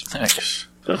 Nice. Nice.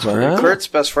 That's Kurt's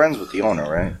best friends with the owner,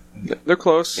 right? They're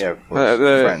close. Yeah,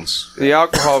 we're friends. The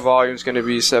alcohol volume is going to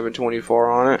be 724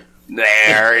 on it.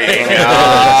 There you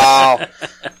go.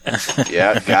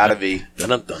 Yeah, gotta be.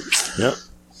 Dun-dun-dun. Yep.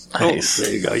 Nice. Oh,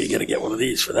 there you go. You're gonna get one of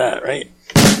these for that, right?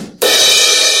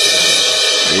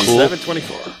 Cool.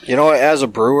 724. You know, as a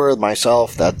brewer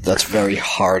myself, that's very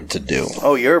hard to do.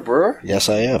 Oh, you're a brewer? Yes,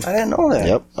 I am. I didn't know that.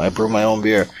 Yep, I brew my own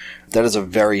beer. That is a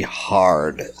very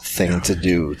hard thing to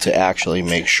do, to actually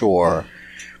make sure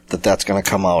that that's going to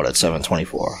come out at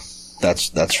 724. That's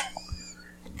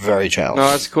very challenging.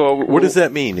 No, that's cool. What does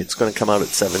that mean? It's going to come out at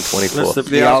 724.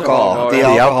 The alcohol. The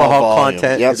alcohol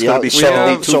content Yep, is going to be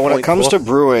so when it comes 72.4. to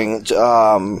brewing,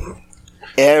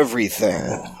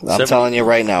 everything, I'm telling you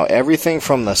right now, everything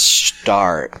from the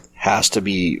start has to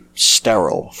be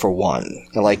sterile for one,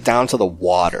 and like down to the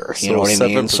water. You So know what I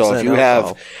mean? So 7%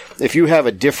 alcohol. if you have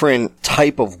a different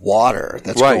type of water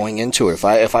that's Right. going into it,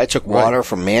 if I took water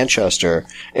from Manchester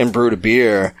and brewed a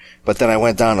beer, but then I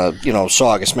went down to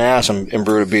Saugus, Mass, and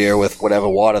brewed a beer with whatever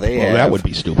water they Well, have. that would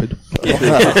be stupid.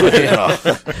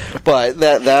 But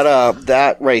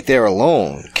that right there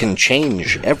alone can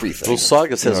change everything. Well,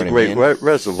 Saugus has You a know what I great mean?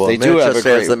 reservoir. They do have a Manchester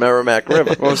has great- the Merrimack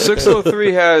River. Well,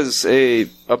 603 has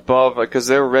above, because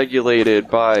they're regulated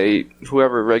by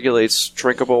whoever regulates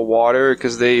drinkable water,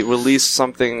 because they released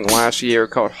something last year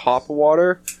called hop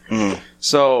water.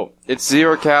 So it's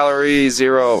 0 calories,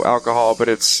 0 alcohol, but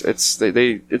it's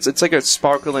like a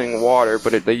sparkling water,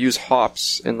 but they use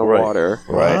hops in the water.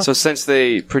 Right. So since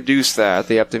they produce that,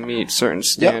 they have to meet certain Yep,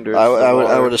 standards.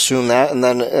 I would assume that, and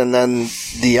then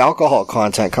the alcohol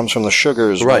content comes from the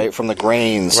sugars, right? From the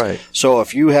grains. Right. So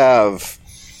if you have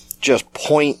just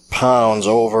 0.0 pounds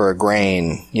over a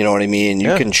grain, you know what I mean?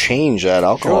 You can change that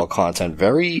alcohol content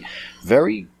very,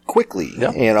 very quickly,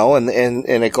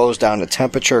 and it goes down to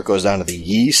temperature, it goes down to the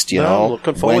yeast, you know.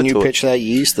 Looking forward when you to pitch that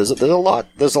yeast, there's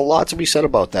a lot to be said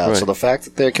about that. Right. So the fact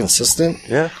that they're consistent,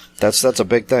 that's a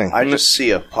big thing. I just see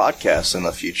a podcast in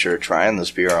the future trying this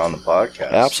beer on the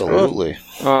podcast. Absolutely.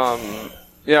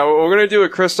 Yeah, we're going to do a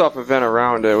Christoph event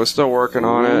around it. We're still working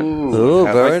on it. Ooh,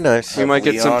 very nice. We might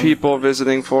get some Leon. people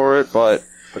visiting for it, but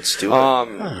Let's do it.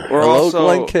 we're Hello, also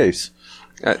Glenn Case.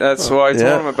 That's why I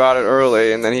told him about it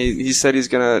early, and then he said he's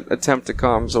going to attempt to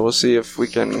come. So we'll see if we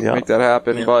can make that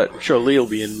happen. Yeah, But I'm sure Lee will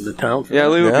be in the town. For yeah, that.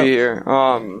 Lee will be here.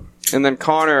 And then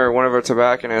Connor, one of our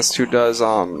tobacconists, who does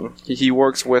he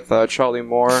works with Charlie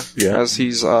Moore as he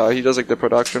does like the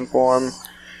production for him.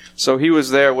 So he was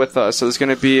there with us. So there's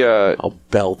going to be I'll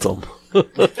belt him.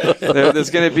 there's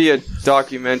going to be a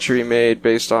documentary made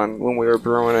based on when we were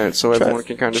brewing it, so everyone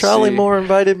can kind of see. Charlie Moore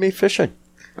invited me fishing.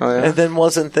 Oh, yeah? And then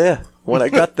wasn't there when I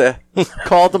got there.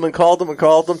 Called him.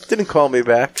 Didn't call me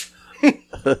back.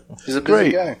 He's a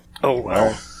busy guy. Oh,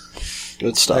 wow.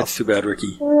 Good stuff. That's too bad,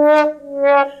 Ricky.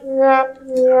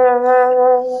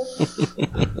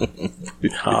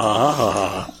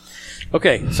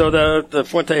 Okay, so the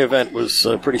Fuente event was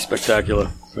pretty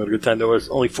spectacular. We had a good time. There was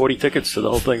only 40 tickets to the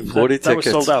whole thing. 40 that was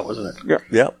tickets. sold out, wasn't it?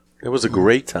 Yep. It was a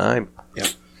great time. Yeah.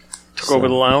 Took over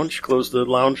the lounge, closed the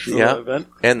lounge for the event.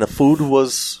 And the food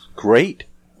was great.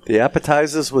 The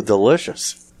appetizers were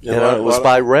delicious. Yeah, it was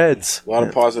by Reds. A lot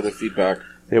of positive feedback.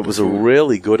 It was a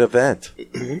really good event.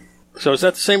 So is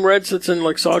that the same Reds that's in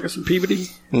like Saugus and Peabody?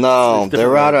 No,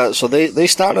 they're out of. So they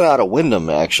started out of Wyndham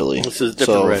actually. This is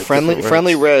different. So Reds,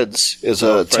 Friendly Reds is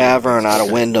a tavern out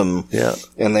of Wyndham. Yeah,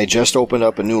 and they just opened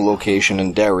up a new location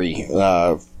in Derry,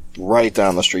 right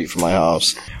down the street from my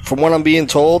house. From what I'm being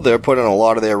told, they're putting a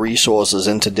lot of their resources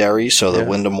into Derry, so the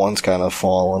Wyndham one's kind of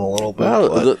fallen a little bit.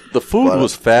 Well, the food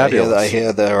was fabulous. I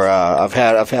hear their. I've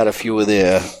had a few of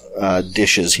their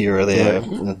dishes here or there,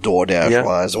 DoorDash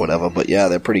wise or whatever. But yeah,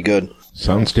 they're pretty good.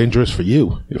 Sounds dangerous for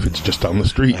you if it's just down the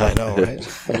street. I know,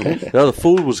 right? No, the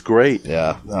food was great.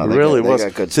 Yeah, it really was.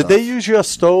 Got good Did stuff. they use your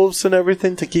stoves and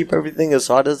everything to keep everything as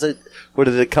hot as it? Or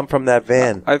did it come from that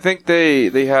van? I think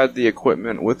they had the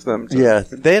equipment with them. Yeah,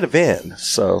 they had a van.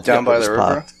 So Down by the river?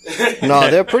 parked.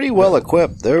 No, they're pretty well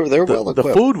equipped. They're well equipped.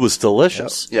 The food was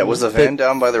delicious. Yeah, was the van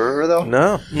down by the river, though?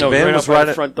 No, No, the van right was up by right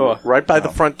the front door. Right by the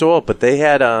front door, but they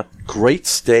had a great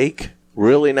steak,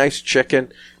 really nice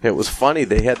chicken. It was funny.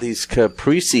 They had these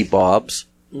caprese bobs,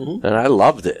 and I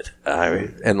loved it.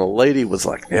 And the lady was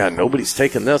like, "Yeah, nobody's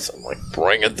taking this." I'm like,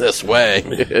 "Bring it this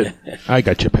way." I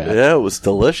got you, Pat. Yeah, it was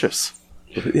delicious.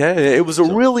 Yeah, it was a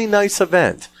really nice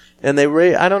event. And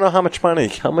they I don't know how much money.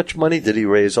 How much money did he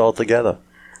raise altogether?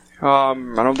 I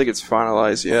don't think it's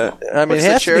finalized yet. I mean, it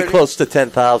has to be close to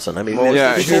 10,000. I mean,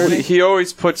 yeah, he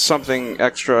always puts something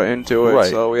extra into it,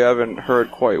 so we haven't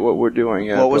heard quite what we're doing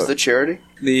yet. What was the charity?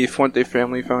 The Fuente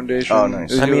Family Foundation. Oh,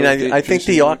 nice. I mean, I think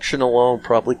the auction alone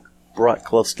probably brought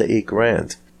close to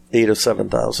 $8,000, 8 or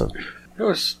 7,000. It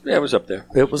was up there.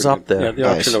 It was up there. Yeah, the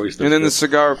auction always does. And then good. the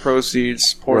cigar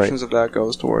proceeds, portions of that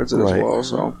goes towards it as well.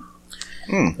 So,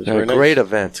 It was very nice. Great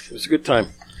event. It was a good time.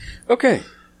 Okay,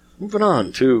 moving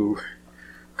on to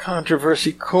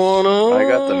Controversy Corner.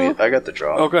 I got the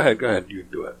draw. Oh, go ahead. You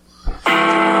do it.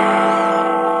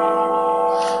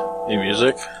 New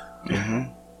music?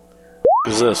 Mm-hmm.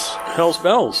 Who's this? Hell's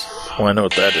Bells. Well, I know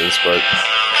what that is, but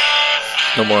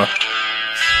no more.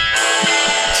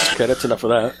 Okay, that's enough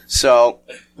of that. So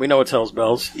we know it's Hell's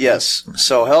Bells. Yes.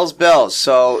 So Hell's Bells.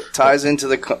 So ties into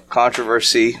the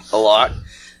controversy a lot.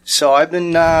 So I've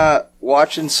been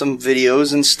watching some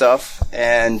videos and stuff,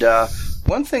 and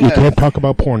one thing You can't talk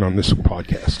about porn on this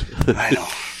podcast. I know.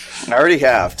 I already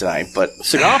have tonight, but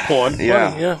cigar porn.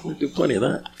 Yeah, yeah, we do plenty of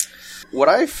that. What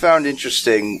I found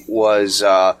interesting was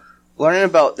learning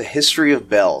about the history of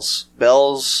bells.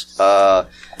 Bells.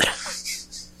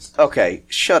 Okay,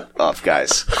 shut up,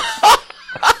 guys.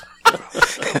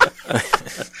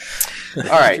 All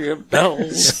right,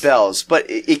 bells, but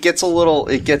it gets a little.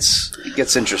 It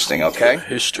gets interesting. Okay, the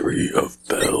history of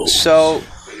bells. So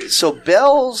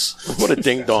bells. What a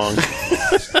ding dong.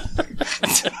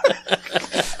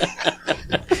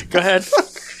 Go ahead.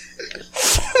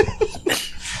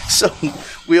 So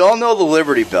we all know the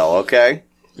Liberty Bell, okay?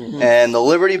 Mm-hmm. And the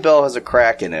Liberty Bell has a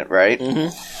crack in it, right?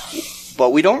 Mm-hmm. But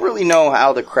we don't really know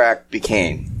how the crack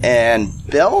became. And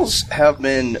bells have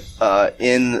been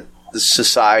in the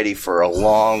society for a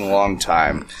long, long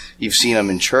time. You've seen them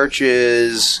in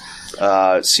churches,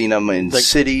 seen them in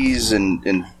cities,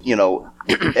 and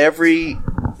every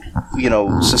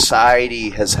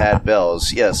society has had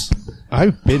bells. Yes.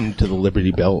 I've been to the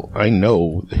Liberty Bell. I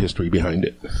know the history behind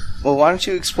it. Well, why don't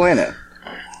you explain it?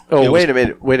 Oh, wait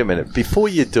a minute. Before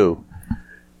you do,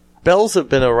 bells have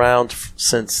been around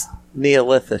since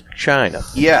Neolithic China.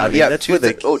 Yeah, that's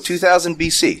 2000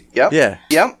 BC. Yep. Yeah.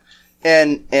 Yep.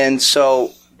 And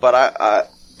so, but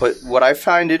what I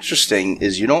find interesting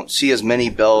is you don't see as many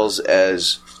bells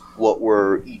as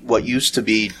what used to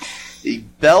be.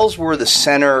 Bells were the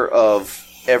center of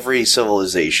every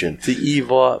civilization. The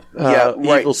evil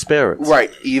spirits.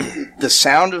 Right. The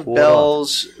sound of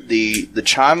bells, the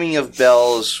chiming of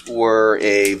bells were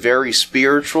a very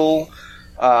spiritual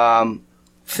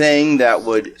thing that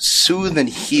would soothe and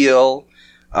heal.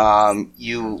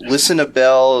 You listen to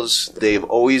bells, they've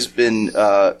always been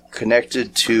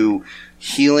connected to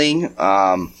healing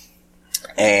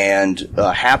and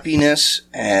happiness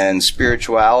and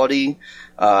spirituality.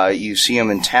 You see them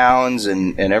in towns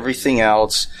and everything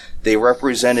else. They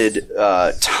represented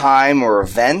time or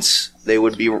events they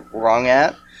would be rung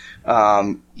at.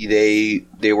 They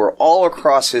were all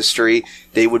across history.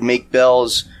 They would make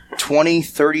bells 20,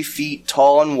 30 feet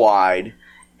tall and wide,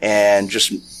 and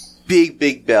just big,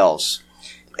 big bells.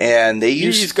 And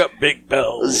He's got big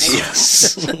bells.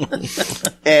 Yes.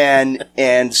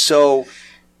 and so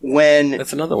when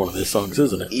that's another one of his songs,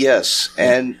 isn't it? Yes,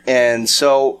 and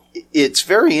so it's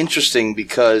very interesting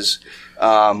because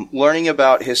learning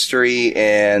about history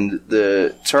and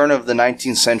the turn of the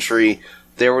 19th century,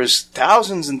 there was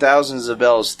thousands and thousands of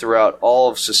bells throughout all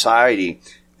of society,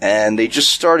 and they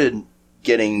just started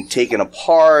getting taken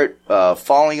apart,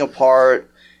 falling apart,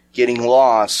 getting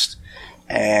lost.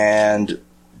 And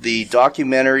the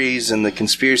documentaries and the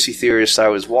conspiracy theorists I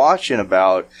was watching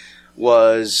about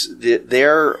was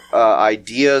their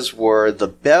ideas were the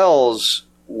bells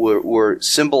were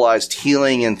symbolized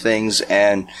healing and things,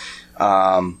 and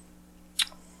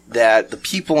that the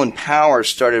people in power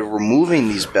started removing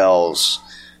these bells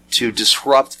to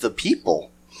disrupt the people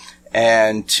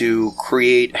and to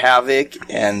create havoc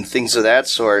and things of that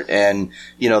sort. And,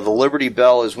 you know, the Liberty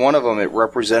Bell is one of them. It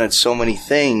represented so many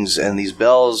things, and these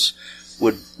bells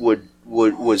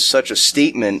was such a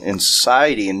statement in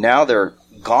society, and now they're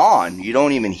gone. You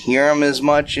don't even hear them as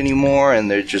much anymore, and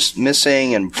they're just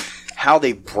missing. And how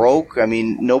they broke, I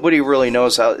mean, nobody really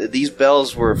knows how. These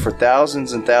bells were for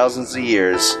thousands and thousands of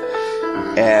years,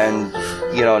 and,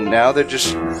 you know, now they're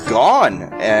just gone.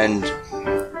 And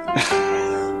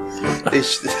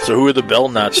so who are the bell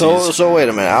Nazis? So wait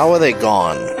a minute, how are they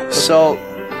gone? So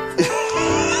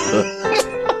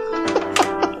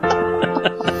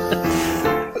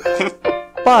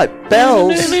but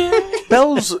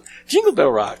bells, Jingle Bell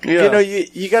Rock. You know,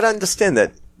 you got to understand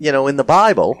that, you know, in the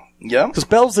Bible, because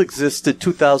bells existed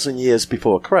 2,000 years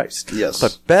before Christ. Yes.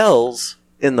 But bells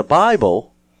in the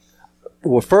Bible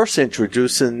were first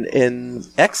introduced in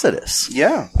Exodus.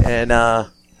 Yeah. And,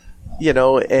 you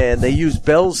know, and they use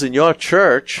bells in your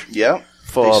church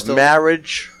for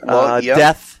marriage,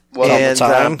 death,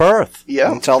 and birth.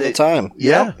 Yeah. Tell the time.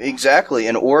 Yeah, exactly.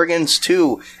 And organs,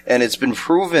 too. And it's been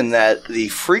proven that the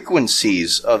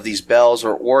frequencies of these bells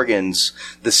or organs,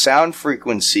 the sound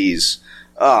frequencies,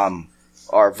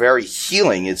 are very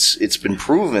healing. It's been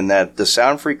proven that the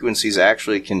sound frequencies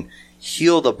actually can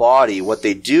heal the body. What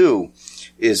they do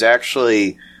is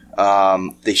actually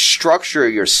they structure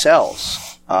your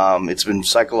cells. It's been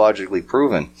psychologically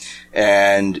proven.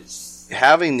 And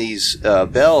having these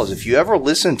bells, if you ever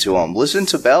listen to them, listen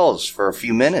to bells for a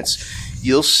few minutes.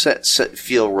 You'll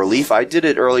feel relief. I did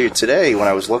it earlier today when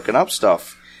I was looking up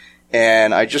stuff,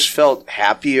 and I just felt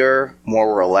happier,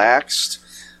 more relaxed.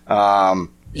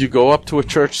 You go up to a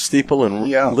church steeple and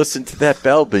listen to that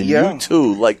bell, but you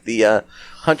too, like the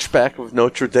Hunchback of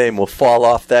Notre Dame, will fall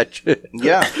off that.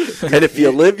 Yeah. And if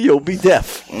you live, you'll be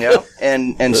deaf. Yeah.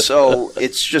 And so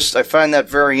it's just, I find that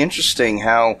very interesting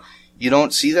how you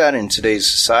don't see that in today's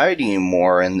society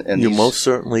anymore. And you most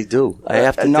certainly do. I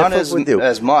have to not differ with you.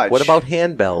 as much. What about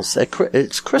handbells?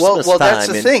 It's Christmas well, time. that's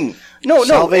the thing. No,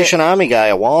 Salvation Army guy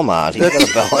at Walmart. He got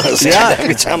a bell in his hand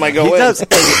every time I go in. Does.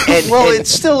 Well, it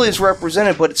still is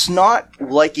represented, but it's not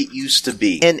like it used to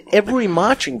be. And every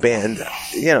marching band,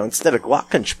 you know, instead of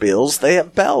glockenspiels, they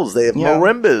have bells. They have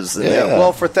marimbas.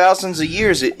 Well, for thousands of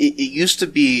years, it used to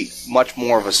be much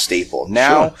more of a staple.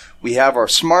 Now we have our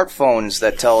smartphones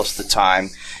that tell us the time.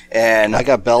 And I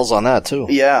got bells on that, too.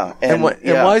 Yeah. And why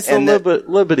is the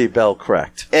Liberty Bell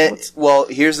correct? Well,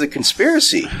 here's the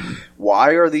conspiracy. Why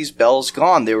are these bells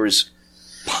gone? There was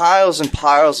piles and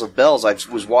piles of bells. I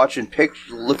was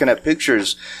looking at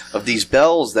pictures of these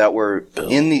bells that were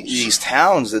in these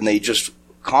towns, and they just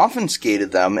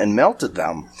confiscated them and melted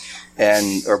them,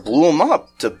 or blew them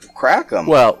up to crack them.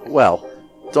 Well,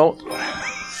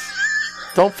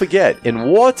 don't forget, in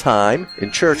wartime,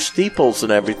 in church steeples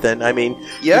and everything, I mean,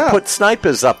 you put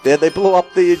snipers up there, they blew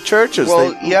up the churches.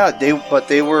 Well, but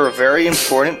they were a very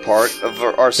important part of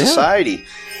our society. Yeah.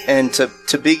 And to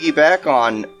piggyback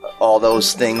on all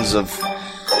those things of...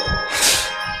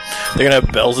 They're going to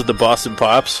have bells at the Boston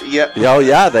Pops? Yeah. Oh,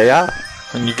 yeah, they are.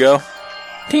 And you go...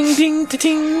 Ding, ding,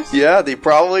 ting. Yeah, they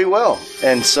probably will.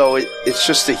 And so it's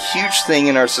just a huge thing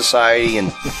in our society,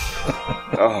 and...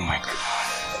 oh, my God.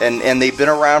 And they've been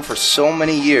around for so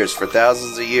many years, for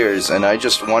thousands of years, and I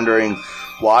just wondering,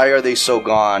 why are they so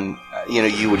gone? You know,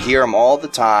 you would hear them all the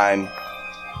time,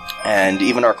 and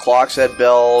even our clocks had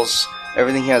bells.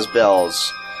 Everything has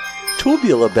bells.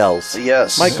 Tubular bells.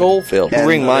 Yes. Mike Oldfield.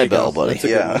 Ring my bell, buddy.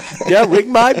 Yeah. Yeah, ring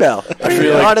my bell.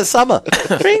 Hot as summer.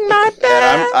 Ring my bell.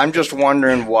 And I'm just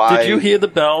wondering why... Did you hear the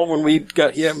bell when we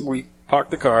got here? We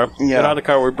parked the car, got out of the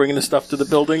car, we were bringing the stuff to the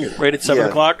building right at 7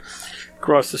 o'clock.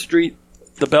 Across the street,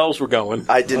 the bells were going.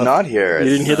 I did not hear it.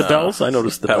 You didn't hear the bells? I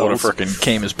noticed the Pat bells. would have frickin'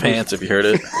 came his pants if you heard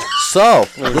it. So,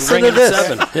 listen to this.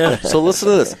 7. Yeah. So listen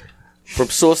to this. From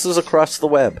sources across the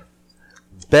web.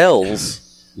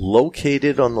 Bells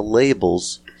located on the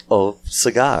labels of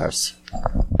cigars.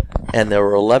 And there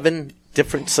are 11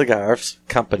 different cigars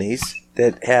companies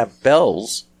that have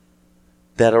bells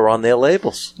that are on their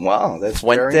labels. Wow, that's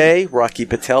Fuente, Rocky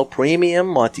Patel Premium,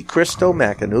 Monte Cristo,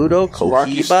 Macanudo,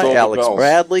 Cohiba, Alex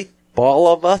Bradley,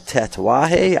 Bolivar,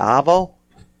 Tatuaje, Avo.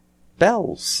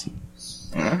 Bells.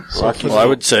 Well, I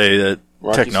would say that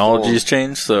technology's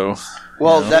changed, so...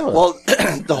 Well,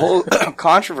 the whole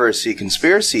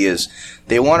conspiracy is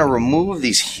they want to remove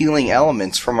these healing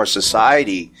elements from our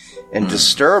society and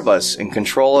disturb us and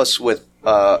control us with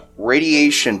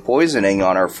radiation poisoning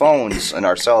on our phones and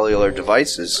our cellular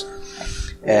devices,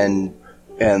 and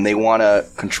they want to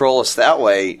control us that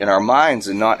way in our minds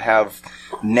and not have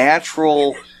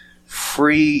natural,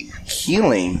 free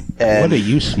healing. And what are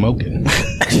you smoking?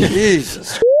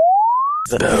 Jesus.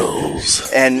 The bells.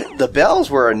 And the bells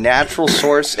were a natural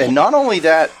source, and not only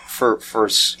that for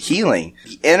healing,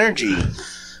 the energy.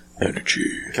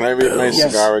 Can I read my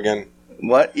cigar again?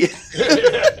 What?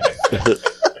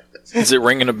 Is it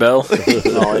ringing a bell?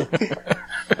 No,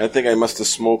 I think I must have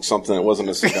smoked something that wasn't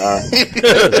a cigar.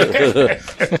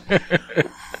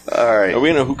 All right. Are we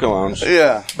in a hookah lounge?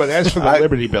 Yeah. But as for the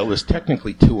Liberty Bell, there's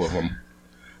technically two of them.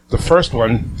 The first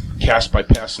one, cast by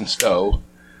Passon Stowe,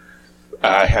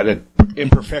 had an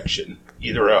imperfection,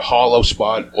 either a hollow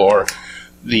spot or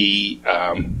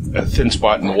a thin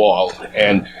spot in the wall.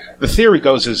 And the theory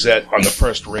goes is that on the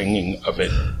first ringing of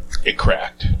it, it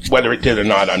cracked. Whether it did or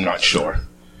not, I'm not sure.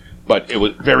 But it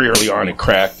was very early on, it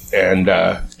cracked, and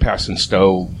Passon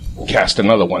Stowe cast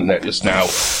another one that is now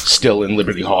still in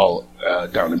Liberty Hall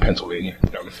down in Pennsylvania,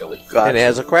 down in Philly. And it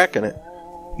has a crack in it.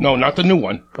 No, not the new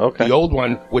one. Okay. The old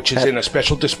one, which is in a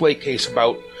special display case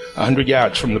about 100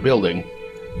 yards from the building,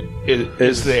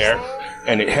 is there,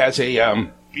 and it has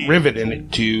a rivet in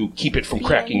it to keep it from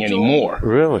cracking anymore.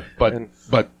 Really? But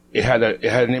it had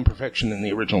an imperfection in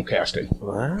the original casting.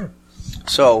 Wow.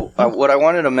 So what I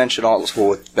wanted to mention also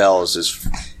with bells is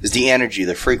the energy,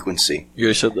 the frequency. You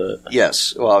guys said that.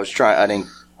 Yes. Well, I didn't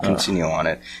continue on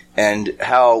it. And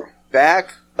how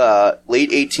back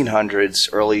late 1800s,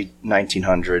 early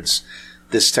 1900s,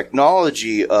 this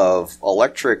technology of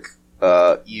electric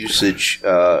usage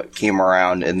came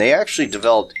around, and they actually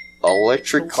developed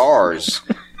electric cars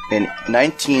in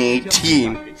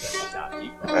 1918.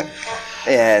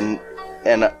 And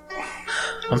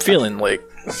I'm feeling like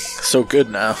so good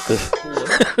now.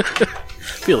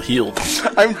 Feel healed.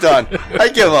 I'm done. I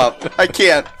give up. I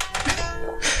can't.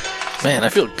 Man, I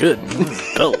feel good.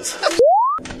 Bells.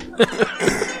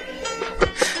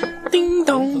 Ding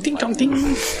dong, ding dong,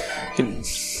 ding.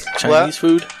 Chinese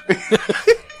food.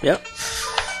 Yep.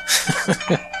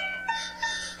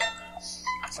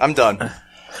 I'm done.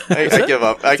 I give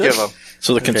up. I give up.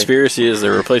 So the conspiracy is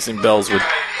they're replacing bells with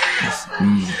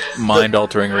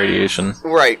mind-altering radiation.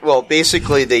 Right. Well,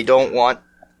 basically, they don't want.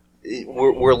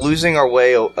 We're losing our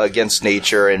way against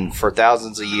nature, and for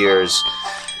thousands of years,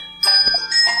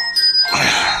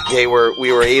 we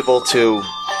were able to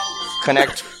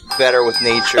connect better with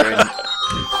nature. And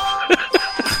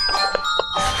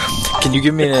can you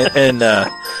give me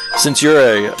since you're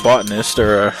a botanist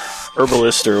or a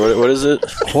herbalist or what is it?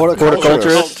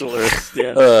 Horticulturist.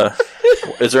 Yeah.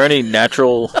 Is there any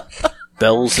natural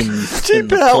bells in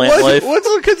plant life? What's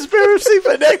the conspiracy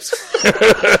for next?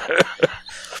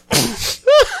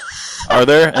 Are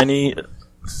there any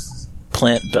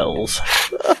plant bells?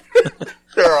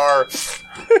 There are.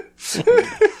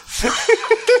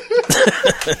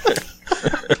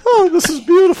 Oh, this is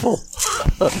beautiful.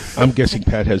 I'm guessing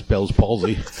Pat has Bell's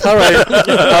palsy. All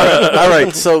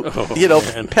right. So,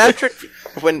 Patrick,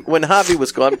 when Harvey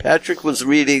was gone, Patrick was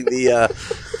reading the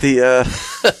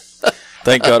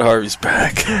Thank God Harvey's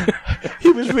back. He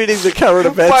was reading the current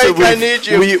events. Mike, I need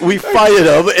you. We fired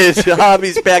him, and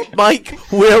Harvey's back. Mike,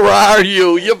 where are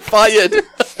you? You're fired.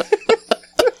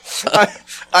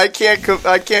 I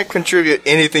can't contribute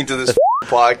anything to this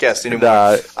podcast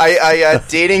anymore.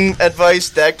 Dating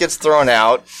advice that gets thrown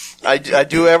out. I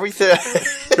do everything.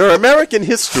 Your American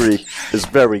history is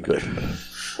very good.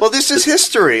 Well, this is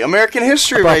history, American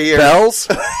history, About right here. Bells.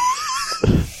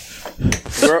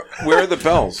 Where are the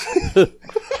bells?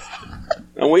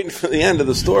 I'm waiting for the end of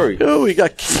the story. Oh, we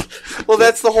got. Well,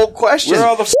 that's the whole question. Where are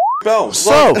all the bells?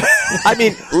 So, I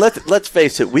mean, let's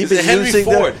face it. We've been Henry using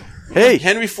Ford. Hey,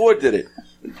 Henry Ford did it.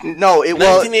 No, it was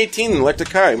 1918 electric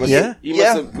car. He must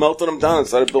have melted them down and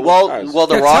started building cars. Well,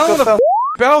 the Tell Rockefeller. the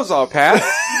bells off, Pat.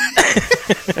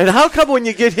 and how come when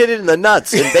you get hit in the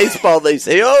nuts in baseball, they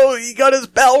say, "Oh, he got his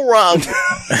bell wrong"?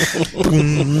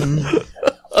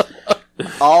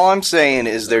 All I'm saying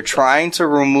is they're trying to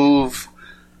remove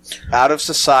out of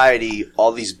society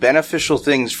all these beneficial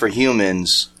things for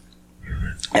humans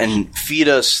and feed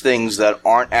us things that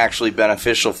aren't actually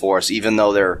beneficial for us, even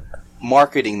though they're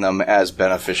marketing them as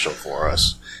beneficial for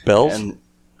us. Bells? And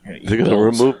they're going to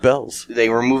remove bells. They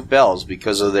remove bells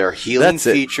because of their healing That's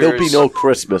it. features. There'll be no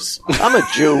Christmas. I'm a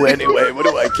Jew anyway. What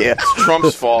do I care? It's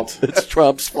Trump's fault. It's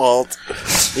Trump's fault.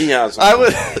 He has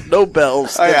them. No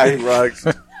bells. I rugs.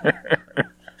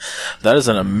 That is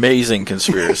an amazing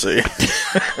conspiracy.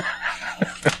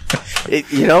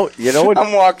 You know what?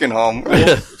 I'm walking home.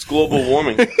 It's global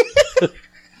warming.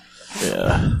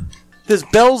 Yeah. There's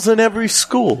bells in every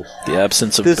school. The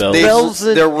absence of There's bells.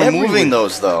 They're removing everywhere.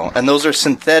 those, though. And those are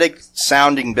synthetic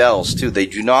sounding bells, too. They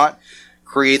do not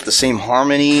create the same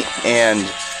harmony and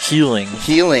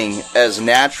healing as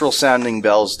natural sounding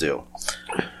bells do.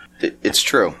 It's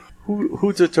true.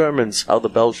 Who determines how the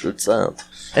bell should sound?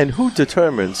 And who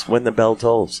determines when the bell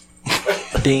tolls?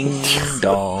 Ding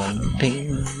dong,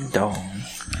 ding dong.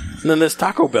 And then there's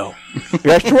Taco Bell.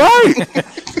 That's right.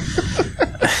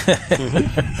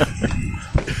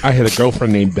 I had a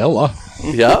girlfriend named Bella.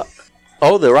 Yeah.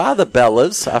 Oh, there are the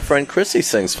Bellas. Our friend Chrissy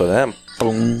sings for them.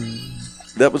 Boom.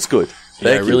 That was good. Yeah, I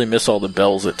Thank you. really miss all the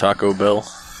bells at Taco Bell.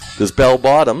 There's bell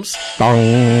bottoms.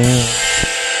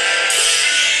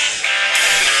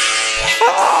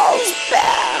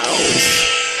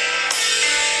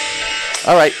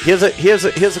 All right, here's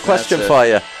a question for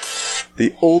you.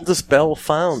 The oldest bell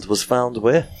found was found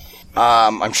where?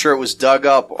 I'm sure it was dug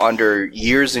up under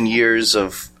years and years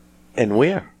of... And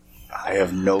where? I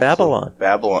have no Babylon. clue.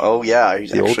 Babylon. Oh, yeah.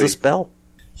 The oldest bell.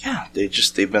 Yeah,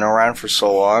 they've been around for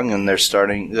so long, and they're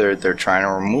trying to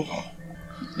remove them.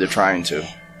 They're trying to.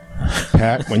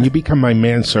 Pat, when you become my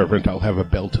manservant, I'll have a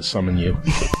bell to summon you.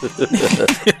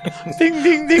 Ding,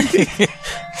 ding, ding, ding.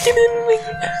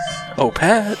 Oh,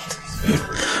 Pat.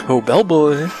 Oh,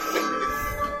 bellboy.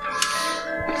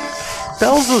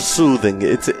 Bells are soothing.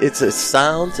 It's a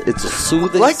sound. It's a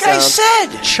soothing Like sound. I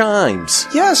said! Chimes.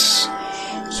 Yes!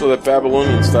 So the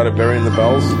Babylonians started burying the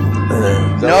bells?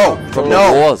 From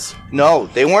the wars. No,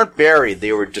 they weren't buried.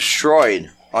 They were destroyed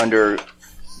under...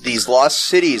 These lost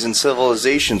cities and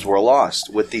civilizations were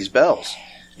lost with these bells.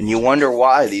 And you wonder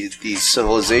why these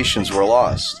civilizations were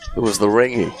lost. It was the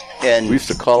ringing. And we used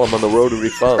to call them on the rotary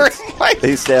phones. They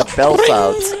used to have bell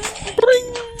sounds.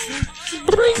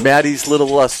 Maddie's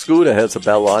little scooter has a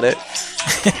bell on it.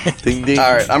 Ding, ding.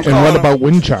 All right, And what about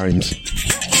wind chimes?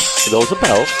 Those are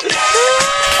bells.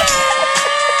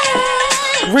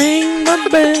 Ring the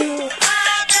bell.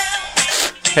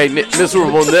 Hey,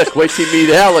 miserable Nick, wait till you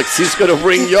meet Alex. He's going to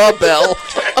ring your bell.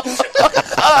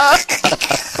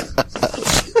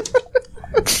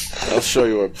 I'll show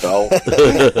you a bell.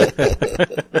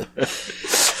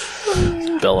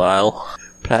 Belle-Isle.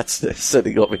 Pat's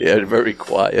sitting over here very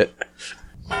quiet.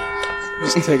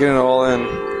 Just taking it all in.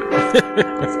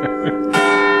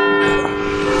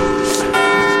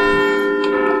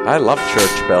 I love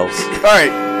church bells. All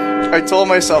right. I told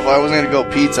myself I wasn't going to go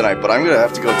pee tonight, but I'm going to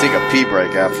have to go take a pee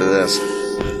break after this.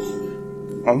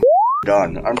 I'm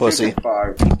done. I'm Pussy.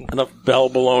 55. Enough bell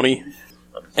baloney.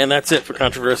 And that's it for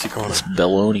Controversy Corner.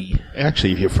 Belloni.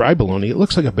 Actually, if you fry bologna, it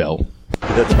looks like a bell.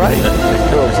 That's right. It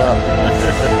curls up.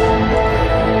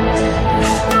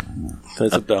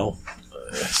 That's a bell.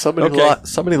 Somebody, Okay.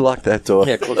 somebody lock that door.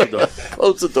 Yeah, close the door.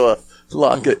 Close the door.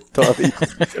 Lock it, Tommy.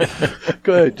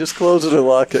 Go ahead, just close it and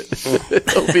lock it.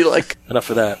 It'll be like... Enough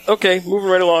of that. Okay, moving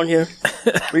right along here.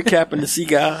 Recapping the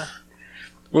cigar.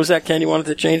 What was that, Ken? You wanted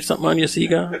to change something on your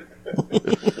cigar?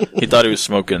 He thought he was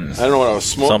smoking. I don't know what I was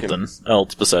smoking. Something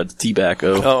else besides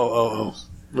tobacco. Oh.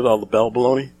 With all the bell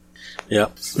baloney? Yeah.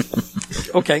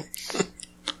 Okay.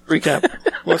 Recap.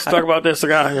 Let's talk about this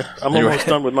cigar. I'm almost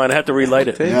done with mine. I had to relight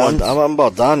it. Yeah, I'm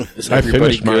about done. Is I everybody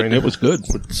finished mine. good? It was good.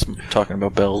 With talking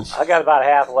about bells. I got about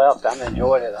half left. I'm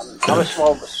enjoying it. I'm a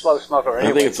slow smoker I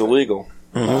anyway. think it's illegal.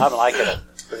 I'm liking it.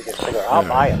 Pretty good cigar. I'll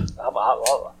buy it.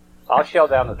 I'll shell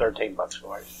down the $13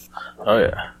 for it. Oh,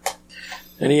 yeah.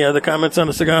 Any other comments on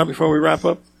the cigar before we wrap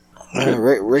up?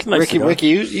 Ricky,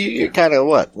 you kind of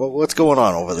what? What's going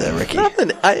on over there, Ricky?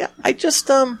 Nothing. I just,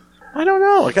 I don't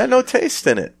know. I got no taste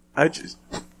in it. It's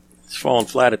falling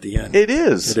flat at the end. It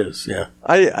is. It is, yeah.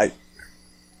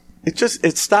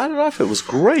 It started off, it was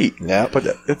great. Yeah. But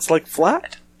it's like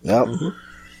flat. Yep.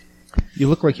 You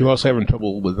look like you're also having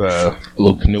trouble with a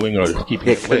little canoeing or keeping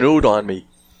It it lit. canoed on me.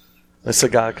 A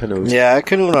cigar canoe. Yeah, it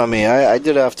canoed on me. I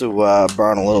did have to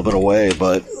burn a little bit away,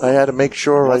 but I had to make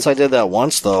sure. once I did that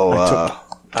once, though,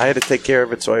 I had to take care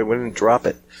of it so I wouldn't drop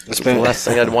it. it's The been last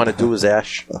thing I'd want to do is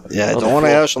ash. yeah. on Don't the want to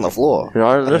floor. ash on the floor.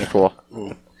 Not on this floor.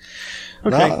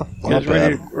 Okay. No, You guys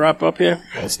ready to wrap up here?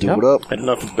 Let's do it up. Had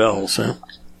enough of bells, huh?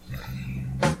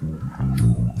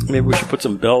 Maybe we should put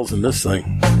some bells in this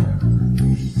thing.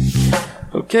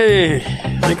 Okay.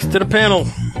 Thanks to the panel.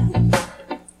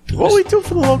 What do we do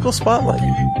for the local spotlight?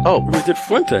 Oh, We did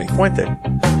Fuente. Fuente.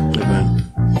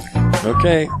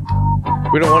 Okay.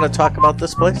 We don't want to talk about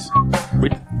this place?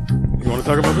 You want to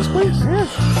talk about this place? Yeah.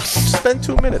 Spend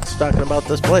 2 minutes talking about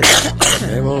this place.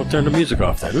 Okay, well, turn the music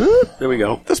off then. There we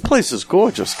go. This place is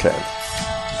gorgeous, Ken.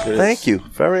 Thank you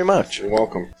very much. You're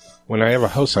welcome. When I have a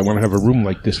house, I want to have a room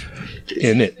like this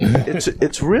in it.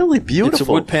 It's really beautiful. It's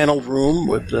a wood paneled room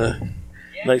with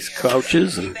nice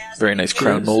couches and very nice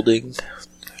crown molding.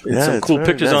 And some cool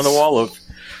pictures on the wall of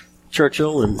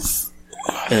Churchill and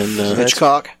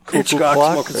Hitchcock. Hitchcock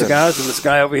smoking cigars, and this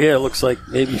guy over here looks like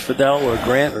maybe Fidel or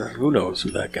Grant, or who knows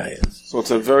who that guy is. So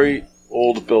it's a very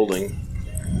old building.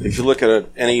 If you look at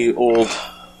any old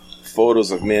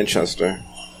photos of Manchester,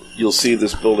 you'll see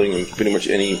this building in pretty much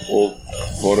any old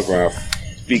photograph.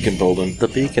 Beacon Building. The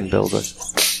Beacon Building.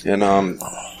 And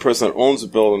the person that owns the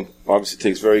building obviously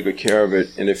takes very good care of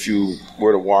it. And if you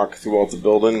were to walk throughout the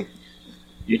building,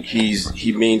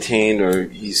 he maintained or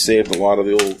he saved a lot of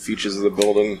the old features of the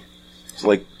building. So,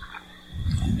 like,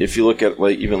 if you look at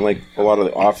even a lot of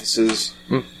the offices,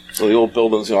 so the old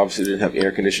buildings obviously didn't have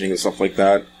air conditioning and stuff like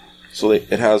that. So it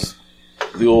has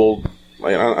the old,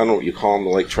 I don't know what you call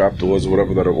them, the trap doors or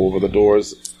whatever that are over the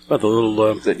doors. Oh, the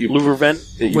little that you louver vent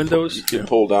windows you can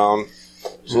pull down.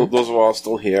 So those are all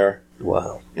still here.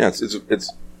 Wow. Yeah,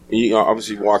 it's you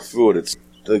obviously walk through it. It's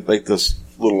like this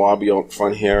little lobby out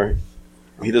front here.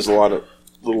 He does a lot of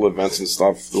little events and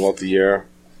stuff throughout the year.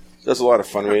 Does a lot of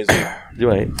fundraising.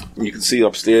 Right. You can see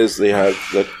upstairs they have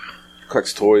that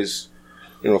collects toys,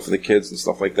 for the kids and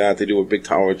stuff like that. They do a big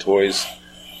tower of toys.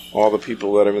 All the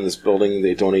people that are in this building,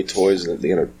 they donate toys, and they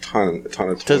get a ton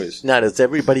of toys. Does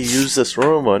everybody use this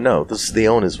room, or no? This is the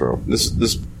owner's room. This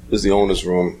is the owner's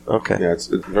room. Okay. Yeah, it's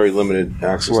very limited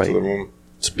access to the room.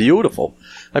 It's beautiful.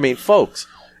 I mean, folks,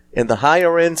 in the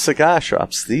higher end cigar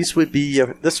shops, this would be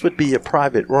your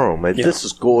private room, and this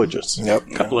is gorgeous. Yep.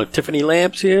 A couple of Tiffany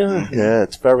lamps here. Yeah,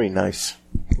 it's very nice.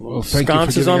 Well, thank you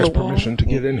for giving us permission to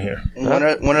get in here.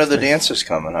 When are the dancers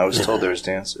coming? I was told there was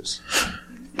dancers.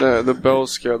 The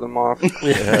bells scare them off.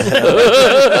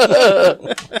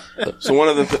 So one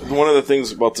of the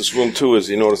things about this room too is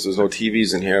you notice there's no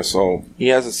TVs in here. So he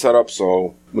has it set up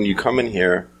so when you come in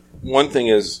here, one thing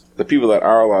is the people that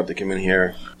are allowed to come in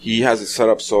here, he has it set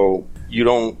up so you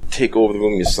don't take over the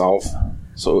room yourself.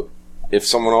 So if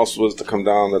someone else was to come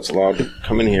down that's allowed to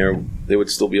come in here, they would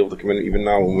still be able to come in even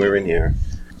now when we're in here.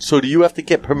 So do you have to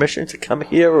get permission to come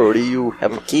here, or do you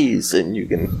have keys and you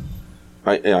can?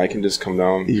 I can just come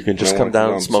down. You can just come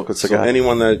down and smoke a cigar. So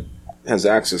anyone that has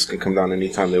access can come down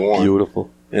anytime they want. Beautiful.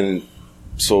 And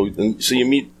so you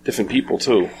meet different people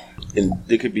too. And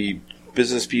there could be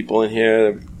business people in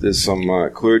here. There's some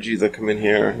clergy that come in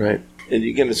here. Right. And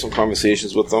you get into some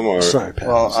conversations with them. Or sorry, Pat.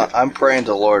 Well, I'm praying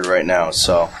to the Lord right now,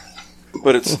 so.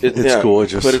 But it's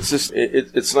gorgeous. But it's just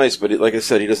it's nice. But like I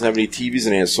said, he doesn't have any TVs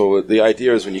in here. So the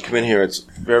idea is when you come in here, it's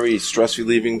very stress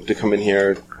relieving to come in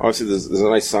here. Obviously, there's a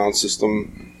nice sound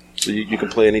system, so you can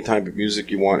play any type of music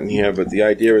you want in here. But the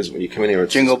idea is when you come in here,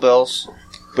 it's jingle bells.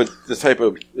 But the type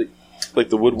of like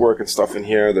the woodwork and stuff in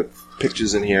here, the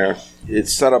pictures in here,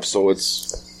 it's set up so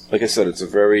it's like I said, it's a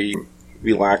very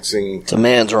relaxing. It's a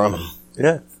man's room.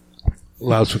 Yeah.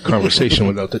 Allows for conversation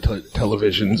without the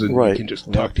televisions, and you can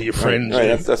just talk to your friends.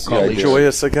 Right, that's the idea. Enjoy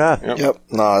a cigar. Yep.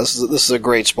 No, this is a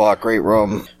great spot, great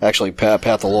room. Actually, Pat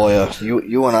the lawyer,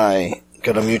 you and I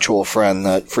got a mutual friend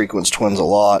that frequents Twins a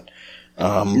lot.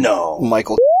 No,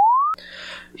 Michael.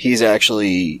 He's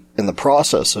actually in the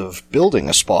process of building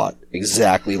a spot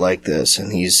exactly like this,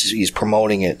 and he's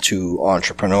promoting it to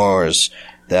entrepreneurs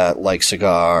that like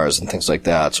cigars and things like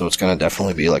that. So it's going to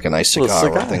definitely be like a nice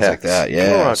cigar and things like that.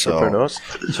 Yeah. So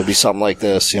it'll be something like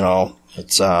this,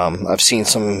 It's I've seen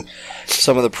some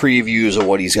of the previews of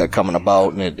what he's got coming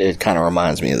about, and it kind of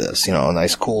reminds me of this. A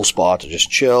nice cool spot to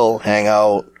just chill, hang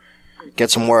out,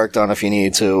 get some work done if you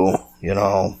need to.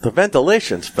 The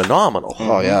ventilation's phenomenal.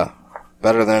 Oh yeah,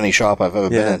 better than any shop I've ever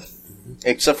been in.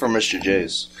 Except for Mr.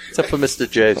 J's. Except for Mr.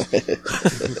 J's.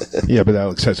 Yeah, but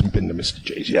Alex hasn't been to Mr.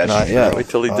 J's yet. Not yet. Wait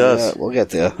till he does. Yeah, we'll get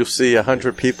there. You'll see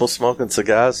 100 people smoking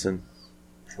cigars, and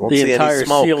you won't The see entire any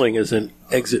smoke. ceiling is an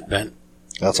exit vent.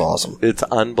 That's awesome. It's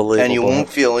unbelievable. And you won't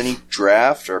feel any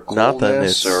draft or coolness. Nothing.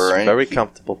 It's or anything. very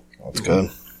comfortable. That's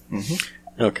good.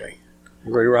 Mm-hmm. Okay.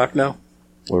 You ready to rock now?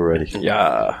 We're ready.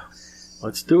 Yeah.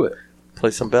 Let's do it.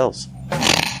 Play some bells.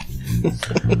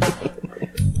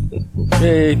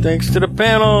 Hey, thanks to the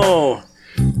panel.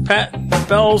 Pat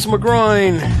Bells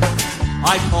McGroin.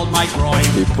 I pulled my groin.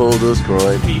 He pulled his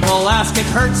groin. People ask it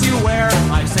hurts you where?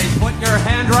 I say put your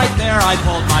hand right there. I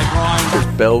pulled my groin.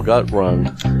 His bell got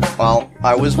rung. Well,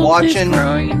 I was watching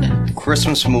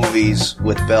Christmas movies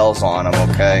with bells on them,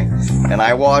 okay? And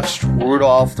I watched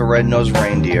Rudolph the Red-Nosed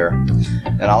Reindeer.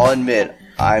 And I'll admit,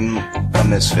 I'm a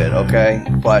misfit, okay?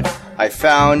 But I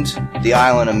found the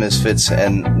island of misfits,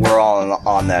 and we're all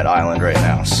on that island right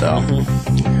now. So,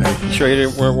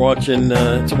 Trader, we're watching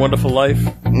It's a Wonderful Life.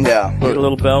 Yeah, get a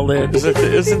little bell there.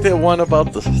 Isn't there one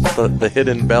about the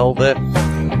hidden bell there?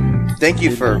 Thank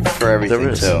you for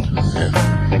everything too.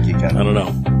 Yeah. Thank you, Ken. I don't know.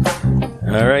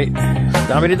 All right,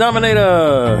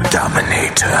 Dominator.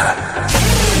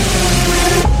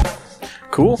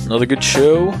 Cool. Another good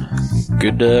show.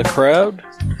 Good crowd.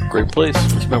 Great place.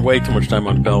 I spent way too much time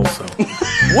on Bell. So,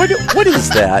 what is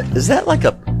that? Is that like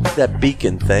that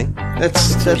beacon thing?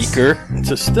 That's beaker.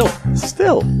 It's a still,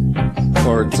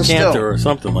 or It's a decanter, still. or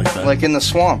something like that. Like in the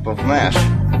swamp of MASH,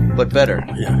 but better.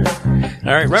 Yeah.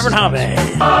 All right, Reverend Hobby.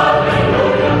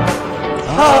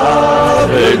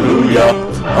 Hallelujah,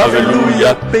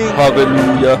 hallelujah,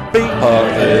 hallelujah,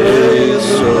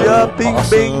 hallelujah, bing,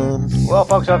 bing. Well,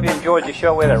 folks, hope you enjoyed the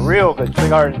show. We had a real good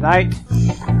cigar tonight.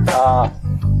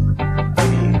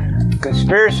 The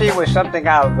conspiracy was something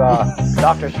out of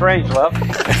Dr. Strangelove.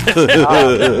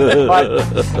 But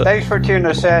thanks for tuning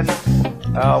us in.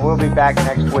 We'll be back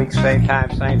next week, same time,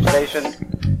 same station.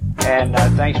 And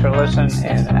thanks for listening,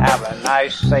 and have a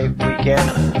nice, safe weekend,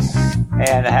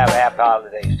 and have happy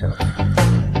holidays, too.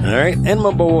 All right, and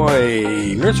my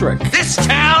boy, Nurse Rick. This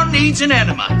town needs an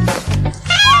enema.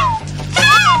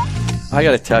 I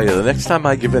gotta tell you, the next time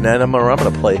I give an enema, I'm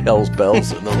gonna play Hell's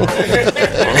Bells in the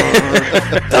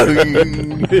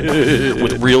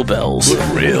With real bells.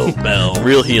 Real bell.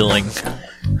 Real healing.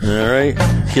 All right.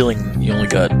 Healing you only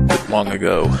got long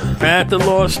ago. Pat the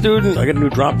law student. I got a new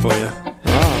drop for you.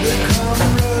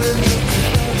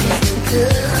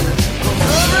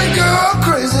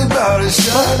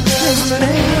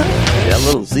 Yeah, a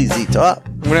little ZZ Top.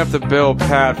 I'm gonna have to bill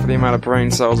Pat for the amount of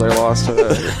brain cells I lost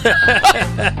today.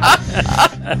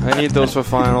 I need those for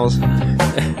finals.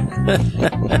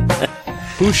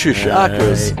 Who's your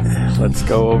chakras? Right. Let's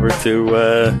go over to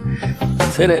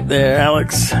let's hit it there,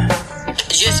 Alex.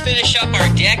 Just finish up our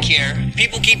deck here.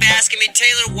 People keep asking me,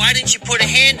 Taylor, why didn't you put a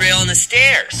handrail on the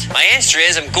stairs? My answer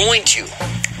is I'm going to.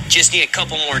 Just need a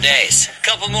couple more days.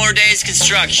 Couple more days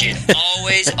construction.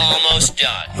 Always almost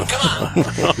done. Come on.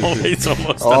 Always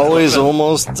almost done. Always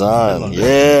almost done.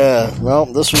 Yeah. Well,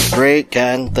 this was great,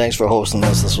 Ken. Thanks for hosting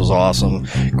this. This was awesome.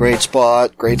 Great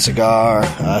spot. Great cigar.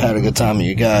 I had a good time with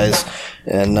you guys.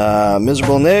 And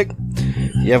Miserable Nick,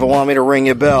 you ever want me to ring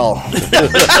your bell?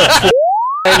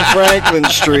 Franklin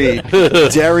Street,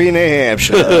 Derry, New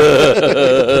Hampshire.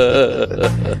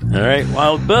 All right,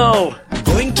 Wild Bill.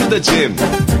 Going to the gym.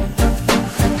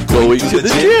 Going to the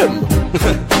gym.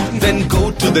 Then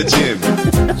go to the gym.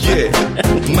 Yeah.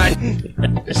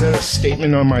 Is that a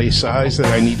statement on my size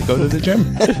that I need to go to the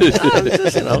gym?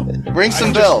 Bring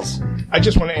some bells. I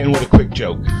just want to end with a quick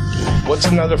joke. What's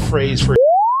another phrase for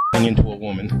into a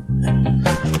woman?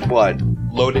 What?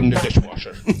 Loading the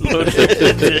dishwasher. Loading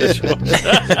the dishwasher.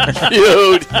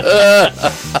 Dude.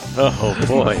 Oh,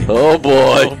 boy. Oh,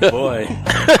 boy. Oh, boy.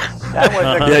 That was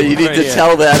Yeah, you need to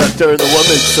tell that during the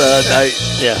women's night.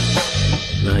 Yeah.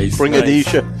 Nice. Bring nice.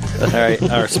 Adisha. All right,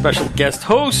 our special guest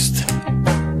host.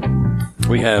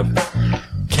 We have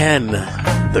Ken,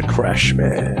 the Crash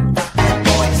Man.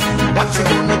 What you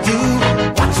gonna do?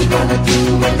 What you gonna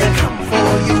do when they come for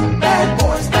you? Bad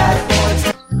boys, bad boys.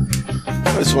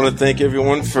 I just want to thank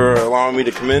everyone for allowing me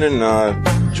to come in and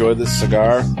enjoy this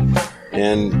cigar.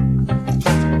 And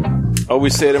I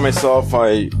always say to myself,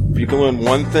 if you can learn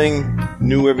one thing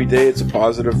new every day, it's a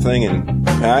positive thing. And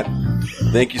Pat,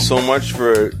 thank you so much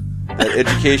for that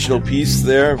educational piece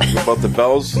there about the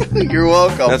bells. You're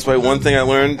welcome. That's my one thing I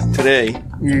learned today,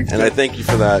 and I thank you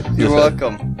for that. You're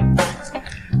welcome.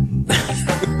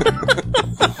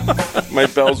 My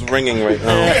bell's ringing right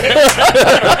now.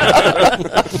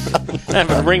 I have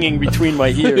it ringing between my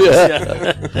ears.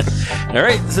 Yeah. All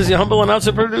right, this is your humble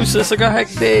announcer producer, Cigar Hack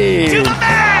Dave. To the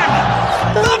man!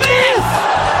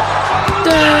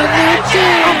 The myth!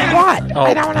 What?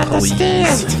 I don't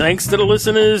understand. Thanks to the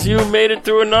listeners, you made it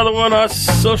through another one. Our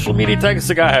social media tag is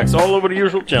Cigar Hacks all over the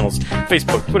usual channels: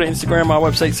 Facebook, Twitter, Instagram, our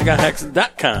website,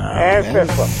 cigarhacks.com. And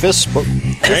Facebook.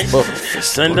 Facebook.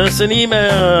 Send us an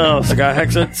email,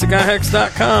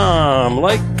 cigarhacks@cigarhacks.com.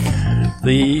 Like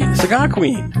the Cigar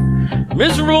Queen,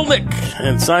 Miserable Nick,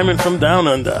 and Simon from Down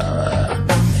Under.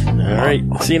 All right,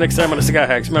 see you next time on the Cigar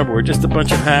Hacks. Remember, we're just a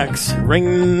bunch of hacks,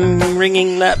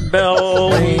 ringing that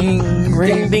bell, ding,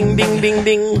 ding, ding, ding,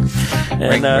 ding,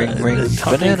 and ring,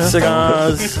 talking banana.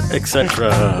 cigars,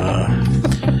 etc.